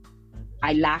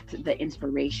 I lacked the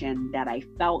inspiration that I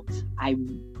felt I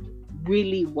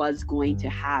really was going to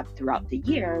have throughout the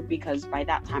year, because by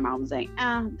that time I was like,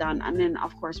 done. And then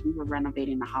of course we were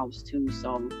renovating the house too.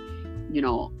 So, you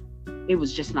know, it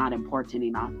was just not important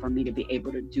enough for me to be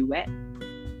able to do it.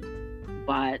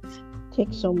 But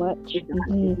takes so much. It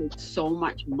takes so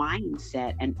much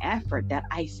mindset and effort that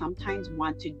I sometimes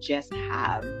want to just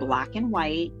have black and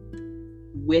white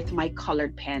with my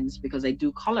colored pens, because I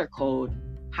do color code,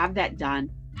 have that done,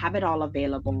 have it all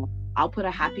available. I'll put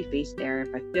a happy face there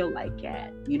if I feel like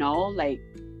it, you know, like,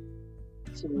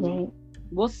 so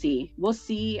we'll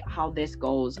see how this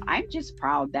goes. I'm just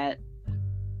proud that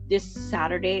this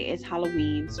Saturday is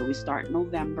Halloween, so we start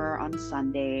November on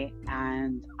Sunday,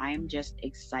 and I'm just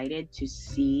excited to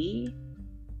see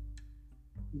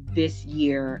this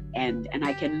year end. And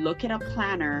I can look at a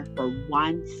planner for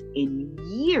once in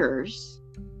years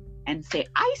and say,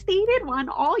 I stayed in one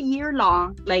all year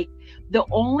long. Like, the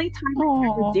only time I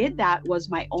ever did that was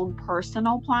my own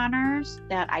personal planners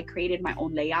that I created my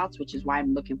own layouts, which is why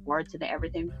I'm looking forward to the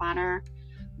Everything Planner.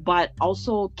 But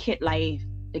also Kit Life,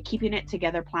 the Keeping It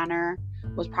Together planner,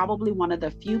 was probably one of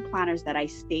the few planners that I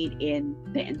stayed in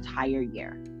the entire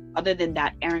year. Other than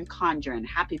that, Erin Condren,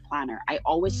 Happy Planner, I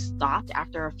always stopped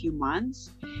after a few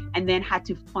months and then had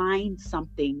to find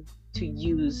something to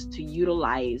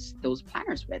utilize those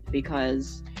planners with,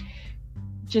 because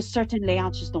just certain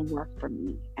layouts just don't work for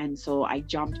me. And so I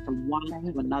jumped from one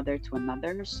to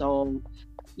another. So,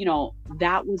 you know,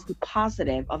 that was the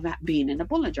positive of being in a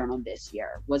bullet journal this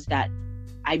year, was that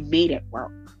I made it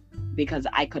work because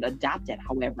I could adapt it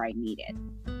however I needed.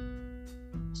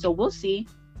 So we'll see.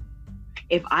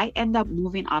 If I end up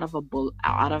moving out of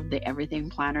the Everything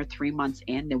Planner 3 months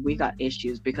in, then we got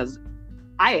issues, because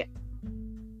I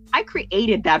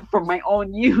created that for my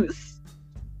own use.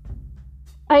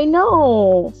 I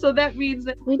know. So that means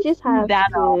that we just have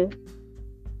to.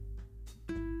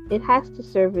 It has to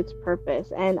serve its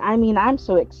purpose, and I mean, I'm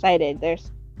so excited.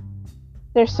 There's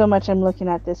so much. I'm looking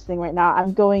at this thing right now.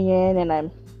 I'm going in and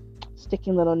I'm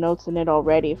sticking little notes in it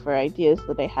already for ideas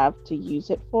that I have to use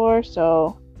it for.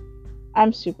 So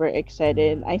I'm super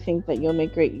excited. I think that you'll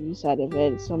make great use out of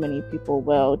it. So many people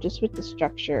will, just with the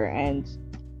structure and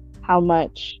how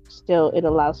much still it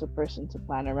allows a person to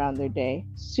plan around their day.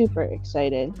 Super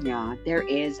excited. Yeah, there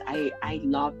is. I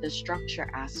love the structure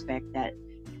aspect that,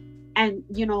 and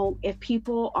you know, if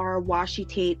people are washi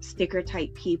tape, sticker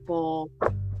type people,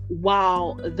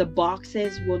 while the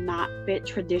boxes will not fit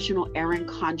traditional Erin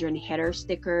Condren header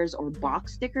stickers or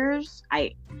box stickers,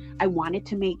 I wanted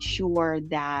to make sure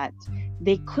that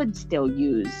they could still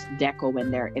use deco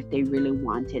in there if they really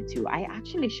wanted to. I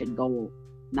actually should go,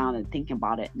 now that I'm thinking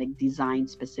about it, like design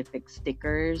specific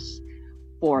stickers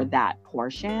for that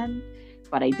portion,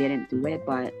 but I didn't do it.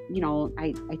 But you know,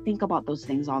 I think about those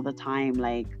things all the time.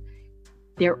 Like,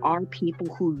 there are people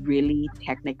who really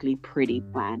technically pretty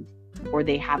plan, or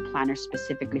they have planners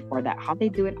specifically for that. How they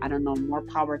do it, I don't know. More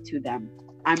power to them.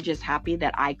 I'm just happy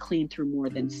that I cleaned through more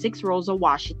than 6 rolls of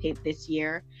washi tape this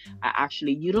year. I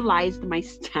actually utilized my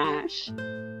stash.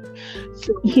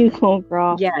 So, you go,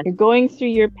 girl. Yes. You're going through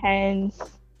your pens.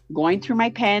 Going through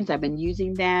my pens. I've been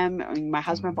using them. I mean, my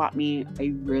husband bought me a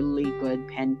really good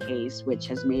pen case, which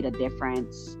has made a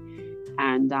difference.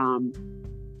 And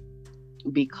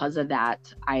because of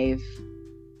that, I've,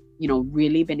 you know,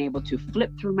 really been able to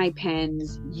flip through my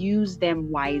pens, use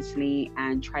them wisely,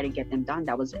 and try to get them done.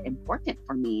 That was important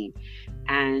for me.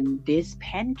 And this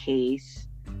pen case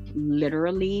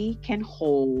literally can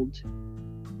hold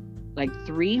like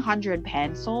 300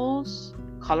 pencils,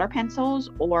 color pencils,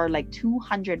 or like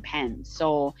 200 pens.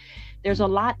 So there's a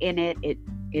lot in it.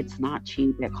 It's not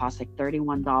cheap. It costs like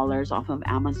 $31 off of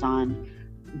Amazon.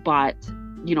 But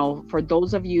for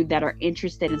those of you that are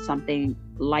interested in something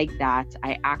like that,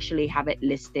 I actually have it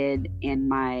listed in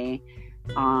my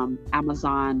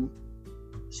Amazon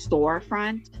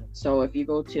storefront. So if you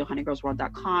go to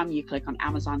honeygirlsworld.com, you click on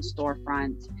Amazon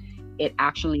storefront, it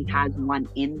actually has one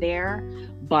in there,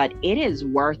 but it is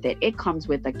worth it. It comes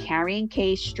with a carrying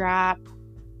case strap,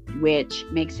 which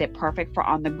makes it perfect for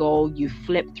on the go. You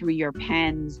flip through your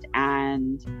pens,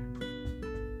 and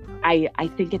I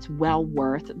think it's well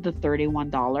worth the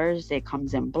 $31. It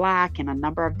comes in black and a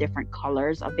number of different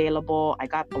colors available. I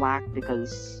got black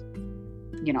because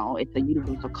it's a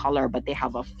universal color, but they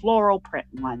have a floral print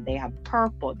one, they have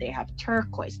purple, they have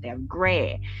turquoise, they have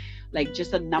gray, like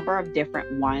just a number of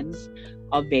different ones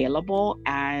available,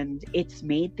 and it's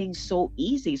made things so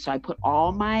easy. So I put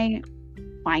all my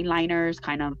fine liners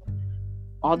kind of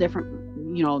all different,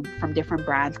 from different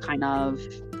brands kind of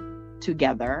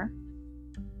together.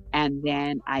 And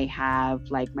then I have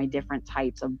like my different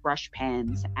types of brush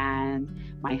pens and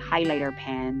my highlighter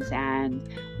pens and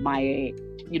my,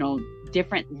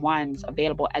 different ones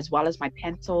available, as well as my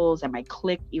pencils and my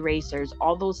click erasers,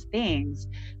 all those things,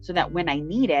 so that when I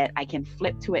need it, I can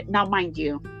flip to it. Now, mind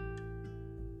you,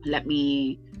 let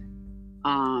me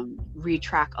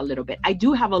retract a little bit. I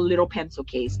do have a little pencil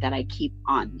case that I keep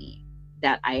on me,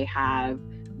 that I have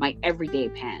my everyday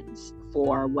pens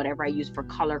for whatever I use for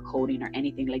color coding or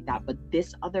anything like that. But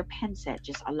this other pen set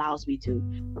just allows me to,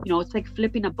 it's like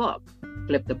flipping a book.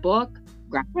 Flip the book,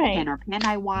 grab the pen or pen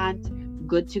I want,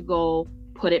 good to go,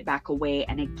 put it back away,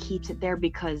 and it keeps it there.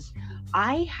 Because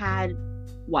I had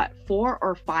 4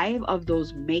 or 5 of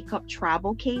those makeup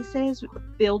travel cases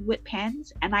filled with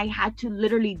pens, and I had to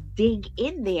literally dig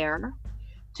in there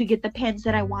to get the pens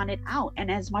that I wanted out. And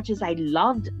as much as I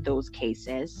loved those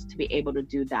cases to be able to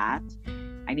do that,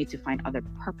 I need to find other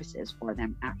purposes for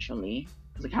them, actually,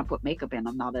 because I can't put makeup in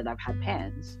them now that I've had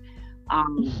pens.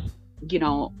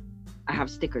 I have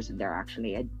stickers in there,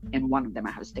 actually. In one of them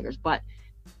I have stickers. But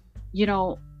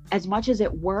as much as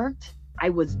it worked, I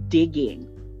was digging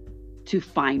to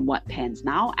find what pens.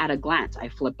 Now at a glance, I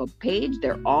flip a page,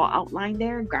 they're all outlined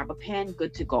there, grab a pen,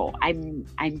 good to go. I'm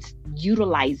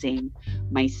utilizing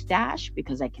my stash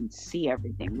because I can see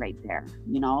everything right there,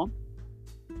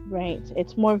 Right.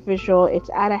 It's more visual. It's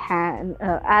at a hand,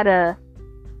 not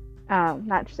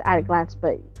just at a glance,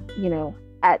 but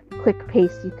at quick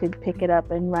pace, you could pick it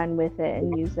up and run with it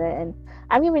and use it. And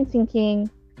I'm even thinking,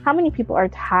 how many people are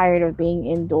tired of being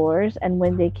indoors, and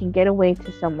when they can get away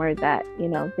to somewhere that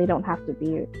they don't have to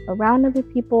be around other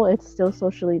people, it's still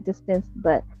socially distanced,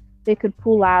 but they could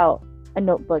pull out a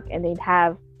notebook and they'd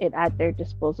have it at their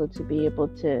disposal to be able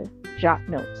to jot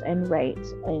notes and write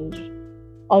and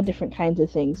all different kinds of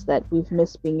things that we've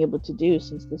missed being able to do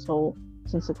since the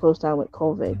close down with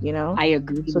COVID, I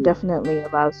agree. So definitely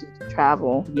allows you to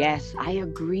travel. Yes, I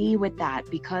agree with that,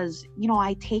 because,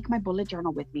 I take my bullet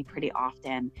journal with me pretty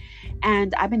often,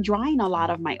 and I've been drawing a lot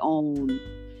of my own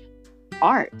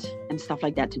art and stuff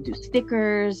like that, to do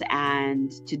stickers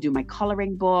and to do my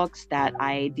coloring books that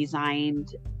I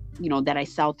designed, that I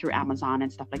sell through Amazon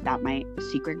and stuff like that, my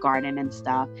secret garden and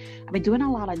stuff. I've been doing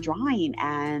a lot of drawing,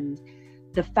 and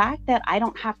the fact that I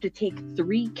don't have to take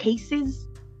 3 cases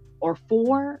or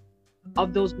 4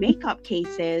 of those makeup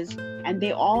cases, and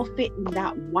they all fit in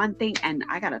that one thing. And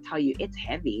I gotta tell you, it's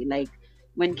heavy. Like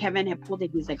when Kevin had pulled it,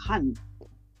 he's like, "Hun,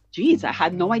 geez, I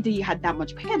had no idea you had that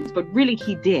much pens." But really,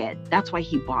 he did. That's why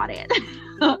he bought it.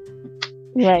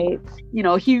 Right.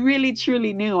 He really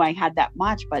truly knew I had that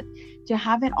much. But to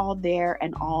have it all there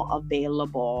and all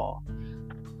available,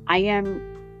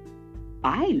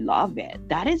 I love it.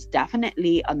 That is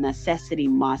definitely a necessity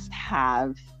must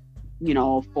have,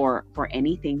 for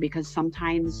anything, because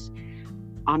sometimes,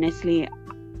 honestly,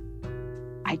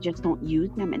 I just don't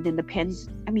use them. And then the pens,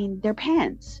 they're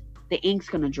pens. The ink's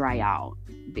gonna dry out.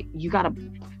 You gotta,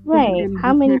 right?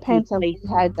 How many pens have we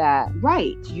had that?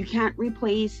 Right. You can't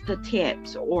replace the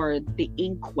tips or the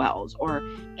ink wells or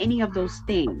any of those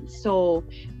things. So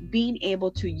being able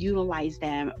to utilize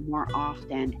them more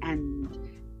often and,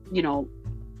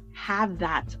 have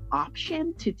that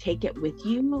option to take it with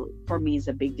you, for me, is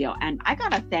a big deal. And I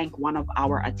gotta thank one of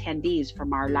our attendees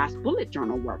from our last bullet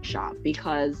journal workshop,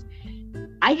 because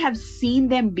I have seen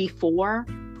them before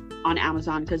on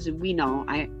Amazon, because we know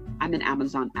I'm an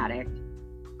Amazon addict.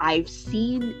 I've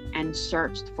seen and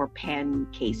searched for pen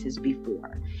cases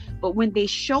before, but when they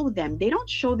show them, they don't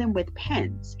show them with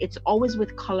pens. It's always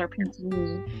with color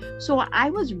pencils. So I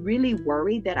was really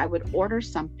worried that I would order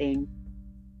something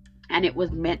and it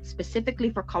was meant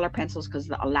specifically for color pencils because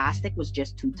the elastic was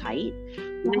just too tight.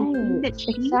 When that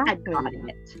she had got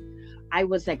it, I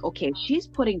was like, okay, if she's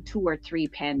putting 2 or 3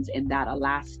 pens in that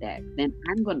elastic, then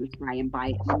I'm going to try and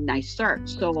buy a nice search.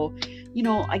 So, you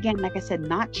know, again, like I said,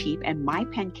 not cheap. And my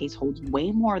pen case holds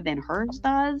way more than hers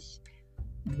does.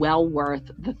 Well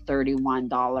worth the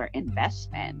 $31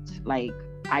 investment. Like,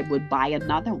 I would buy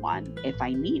another one if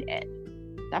I need it.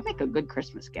 That'd make a good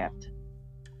Christmas gift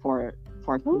for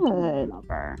a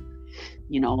lover.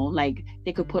 You know, like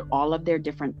they could put all of their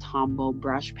different Tombow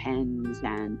brush pens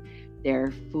and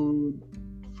their food,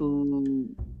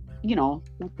 you know.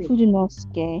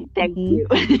 Fudenosuke. Thank you.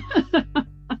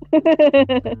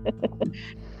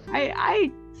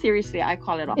 I seriously, I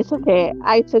call it off. It's okay.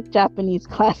 I took Japanese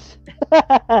class.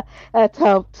 That's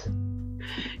helped.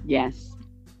 Yes.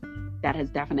 That has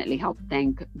definitely helped,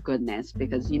 thank goodness,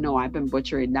 because, you know, I've been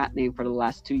butchering that name for the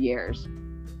last 2 years.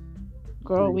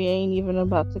 Girl, we ain't even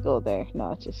about to go there.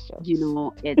 No, just jokes. You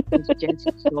know, it is just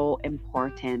so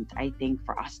important, I think,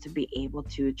 for us to be able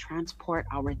to transport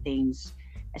our things,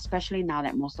 especially now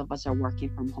that most of us are working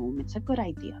from home. It's a good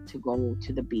idea to go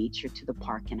to the beach or to the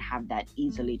park and have that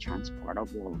easily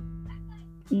transportable.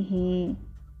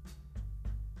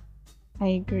 I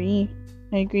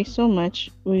agree so much.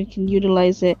 We can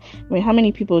utilize it. I mean, how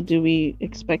many people do we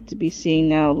expect to be seeing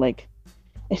now, like,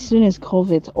 as soon as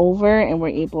COVID's over and we're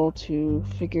able to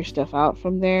figure stuff out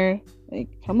from there? Like,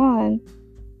 come on.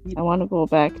 I want to go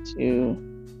back to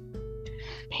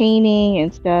painting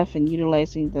and stuff and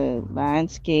utilizing the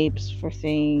landscapes for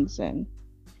things. And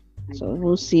so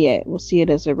we'll see it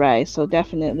as a rise. So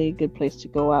definitely a good place to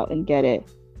go out and get it.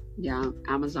 Yeah,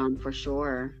 Amazon for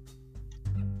sure.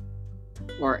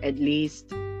 Or at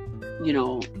least, you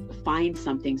know, find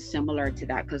something similar to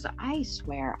that, because I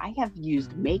swear I have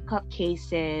used makeup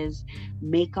cases,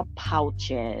 makeup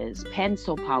pouches,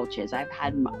 pencil pouches. I've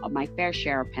had my fair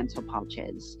share of pencil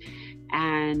pouches,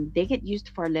 and they get used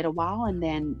for a little while and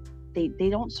then they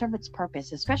don't serve its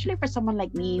purpose, especially for someone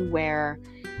like me where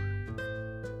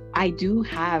I do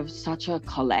have such a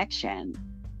collection,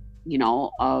 you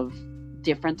know, of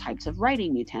different types of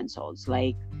writing utensils.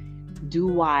 Like,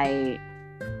 do I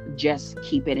just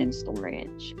keep it in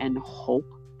storage and hope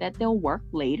that they'll work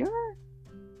later?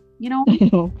 You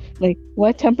know, like,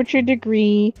 what temperature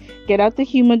degree? Get out the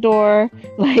humidor,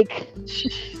 like.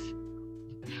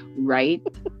 Right.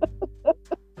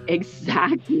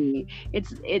 Exactly.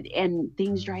 And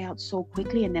things dry out so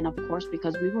quickly. And then, of course,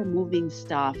 because we were moving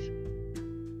stuff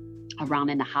around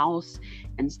in the house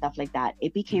and stuff like that,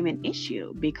 it became an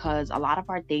issue because a lot of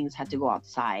our things had to go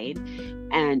outside.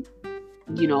 And,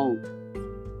 you know,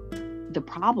 the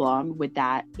problem with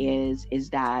that is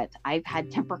that I've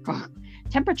had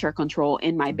temperature control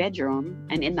in my bedroom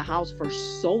and in the house for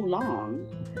so long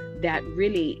that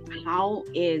really, how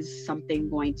is something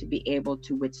going to be able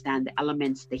to withstand the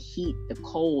elements, the heat, the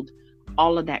cold,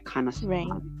 all of that kind of stuff? Right.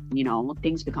 You know,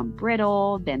 things become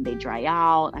brittle, then they dry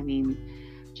out. I mean,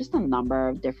 just a number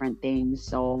of different things.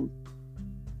 So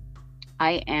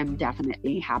I am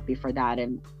definitely happy for that.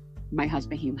 And my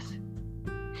husband, he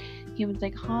was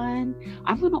like, hon,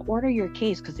 I'm going to order your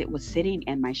case, because it was sitting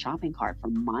in my shopping cart for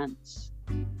months.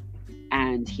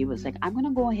 And he was like, I'm going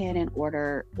to go ahead and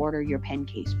order your pen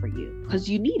case for you, because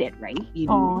you need it, right?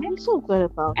 I'm so good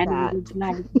about and that. And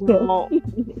like, well,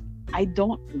 I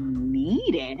don't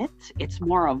need it. It's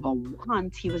more of a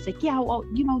want. He was like, yeah, well,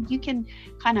 you know, you can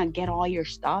kind of get all your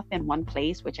stuff in one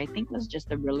place, which I think was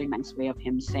just a really nice way of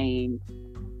him saying,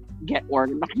 get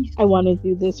organized. I want to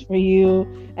do this for you,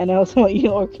 and I also want you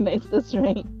to organize this,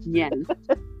 right? Yes.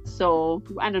 So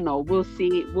I don't know. We'll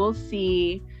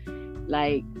see.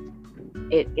 Like,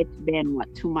 it's been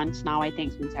 2 months now, I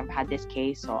think, since I've had this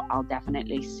case. So I'll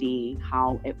definitely see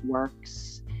how it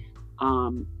works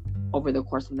over the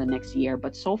course of the next year.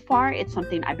 But so far, it's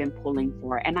something I've been pulling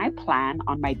for, and I plan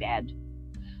on my bed.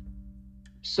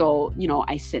 So, you know,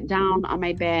 I sit down on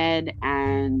my bed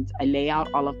and I lay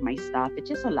out all of my stuff. It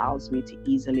just allows me to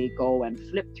easily go and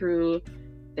flip through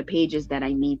the pages that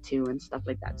I need to and stuff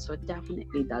like that. So it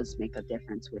definitely does make a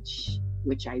difference,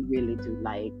 which I really do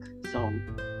like. So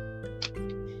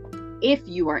if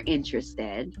you are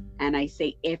interested, and I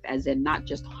say if as in not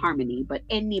just Harmony, but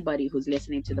anybody who's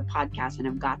listening to the podcast and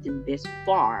have gotten this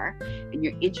far, and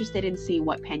you're interested in seeing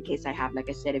what pen case I have, like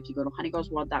I said, if you go to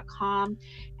honeygirlsworld.com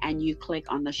and you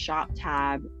click on the shop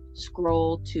tab,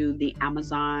 scroll to the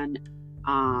Amazon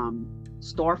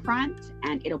storefront,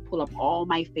 and it'll pull up all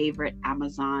my favorite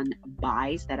Amazon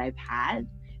buys that I've had.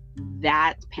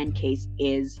 That pen case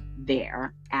is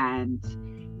there, and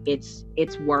it's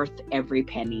worth every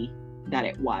penny that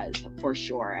it was, for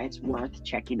sure. It's worth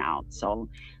checking out. So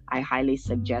I highly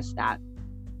suggest that.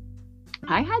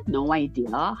 I had no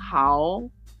idea how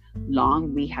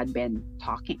long we had been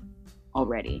talking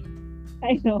already.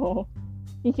 I know.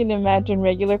 You can imagine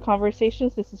regular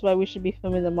conversations. This is why we should be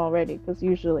filming them already, because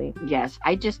usually. Yes,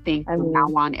 I just think from now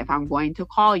on, if I'm going to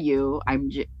call you,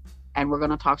 and we're going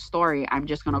to talk story, I'm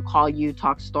just going to call you,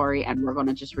 talk story, and we're going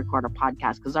to just record a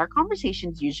podcast, because our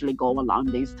conversations usually go along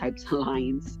these types of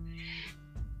lines.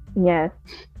 Yes.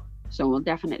 So we'll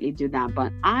definitely do that.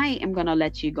 But I am going to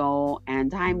let you go,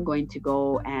 and I'm going to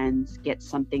go and get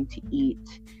something to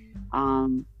eat.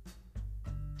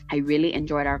 I really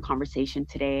enjoyed our conversation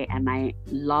today, and I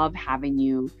love having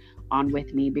you on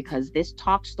with me, because this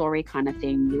talk story kind of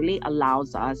thing really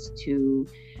allows us to,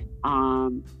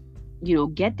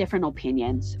 get different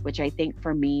opinions, which I think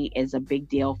for me is a big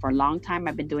deal. For a long time,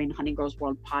 I've been doing Honey Girls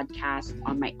World podcast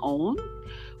on my own,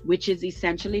 which is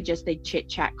essentially just a chit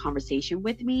chat conversation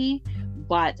with me,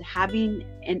 but having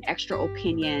an extra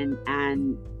opinion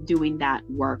and doing that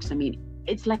works. I mean,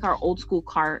 it's like our old school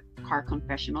car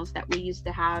confessionals that we used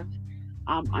to have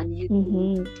on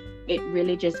YouTube. It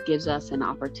really just gives us an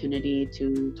opportunity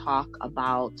to talk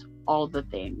about all the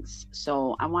things.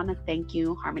 So I want to thank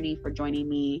you, Harmony, for joining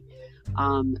me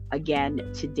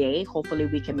again today. Hopefully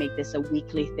we can make this a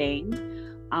weekly thing.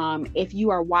 If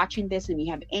you are watching this and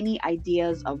you have any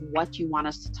ideas of what you want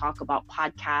us to talk about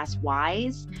podcast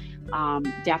wise,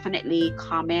 definitely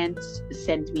comment,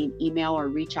 send me an email, or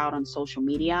reach out on social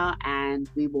media, and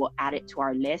we will add it to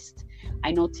our list.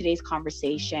 I know today's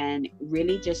conversation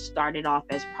really just started off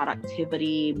as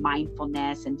productivity,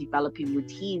 mindfulness, and developing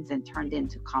routines, and turned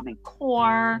into Common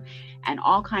Core and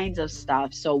all kinds of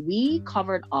stuff. So we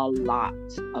covered a lot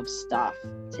of stuff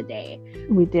today.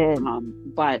 We did.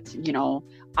 But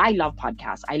I love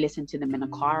podcasts. I listen to them in the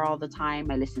car all the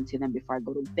time. I listen to them before I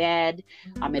go to bed.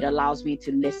 It allows me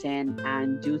to listen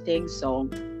and do things. So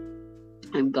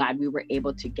I'm glad we were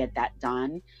able to get that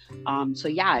done. So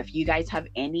yeah, if you guys have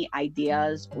any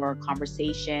ideas or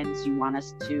conversations you want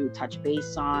us to touch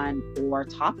base on, or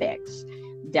topics,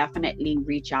 definitely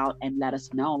reach out and let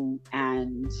us know,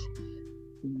 and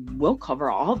we'll cover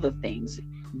all the things.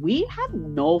 We have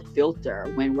no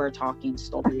filter when we're talking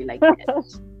story like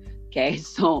this. Okay,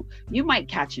 so you might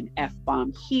catch an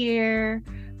F-bomb here,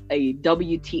 a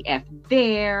WTF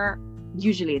there.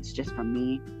 Usually it's just from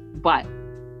me, but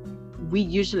we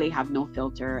usually have no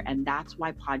filter. And that's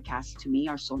why podcasts to me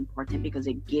are so important, because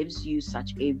it gives you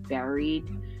such a varied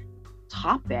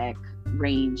topic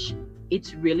range.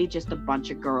 It's really just a bunch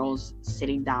of girls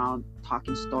sitting down,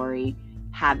 talking story,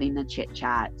 having a chit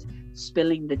chat,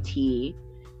 spilling the tea,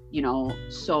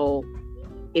 so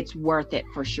it's worth it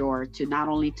for sure to not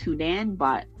only tune in,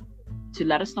 but to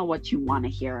let us know what you want to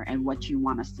hear and what you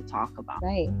want us to talk about.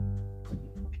 Right.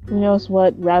 Who knows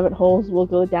what rabbit holes we'll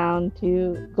go down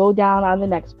on the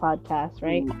next podcast,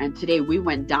 right? And today we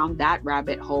went down that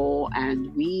rabbit hole,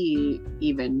 and we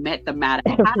even met the Mad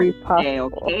Every today,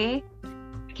 okay?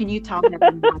 Can you tell me that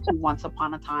I'm watching Once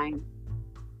Upon a Time?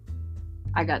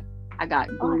 I got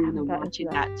going and watching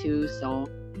that too, so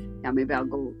yeah, maybe I'll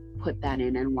go put that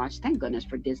in and watch. Thank goodness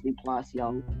for Disney Plus,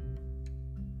 yo.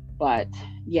 But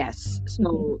yes,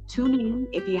 so tune in.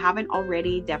 If you haven't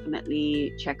already,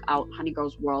 definitely check out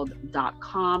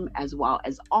honeygirlsworld.com, as well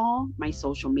as all my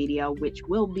social media, which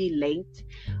will be linked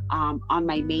on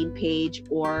my main page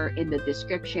or in the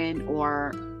description,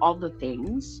 or all the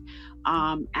things.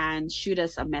 And shoot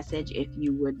us a message if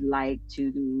you would like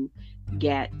to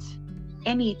get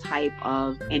any type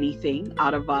of anything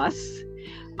out of us.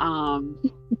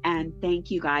 And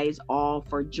thank you guys all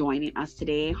for joining us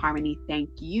today. Harmony, thank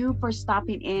you for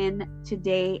stopping in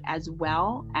today as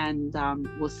well. And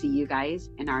we'll see you guys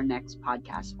in our next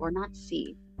podcast. Or not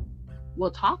see.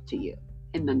 We'll talk to you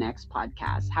in the next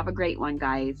podcast. Have a great one,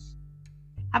 guys.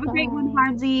 Have a great one,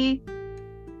 Harmsy.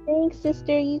 Thanks,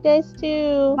 sister. You guys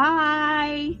too.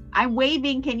 Bye. I'm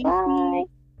waving. Can you Bye. see?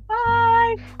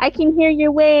 Bye. I can hear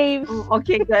your waves. Oh,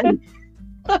 okay, good.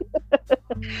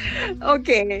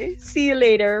 Okay. See you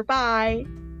later. Bye.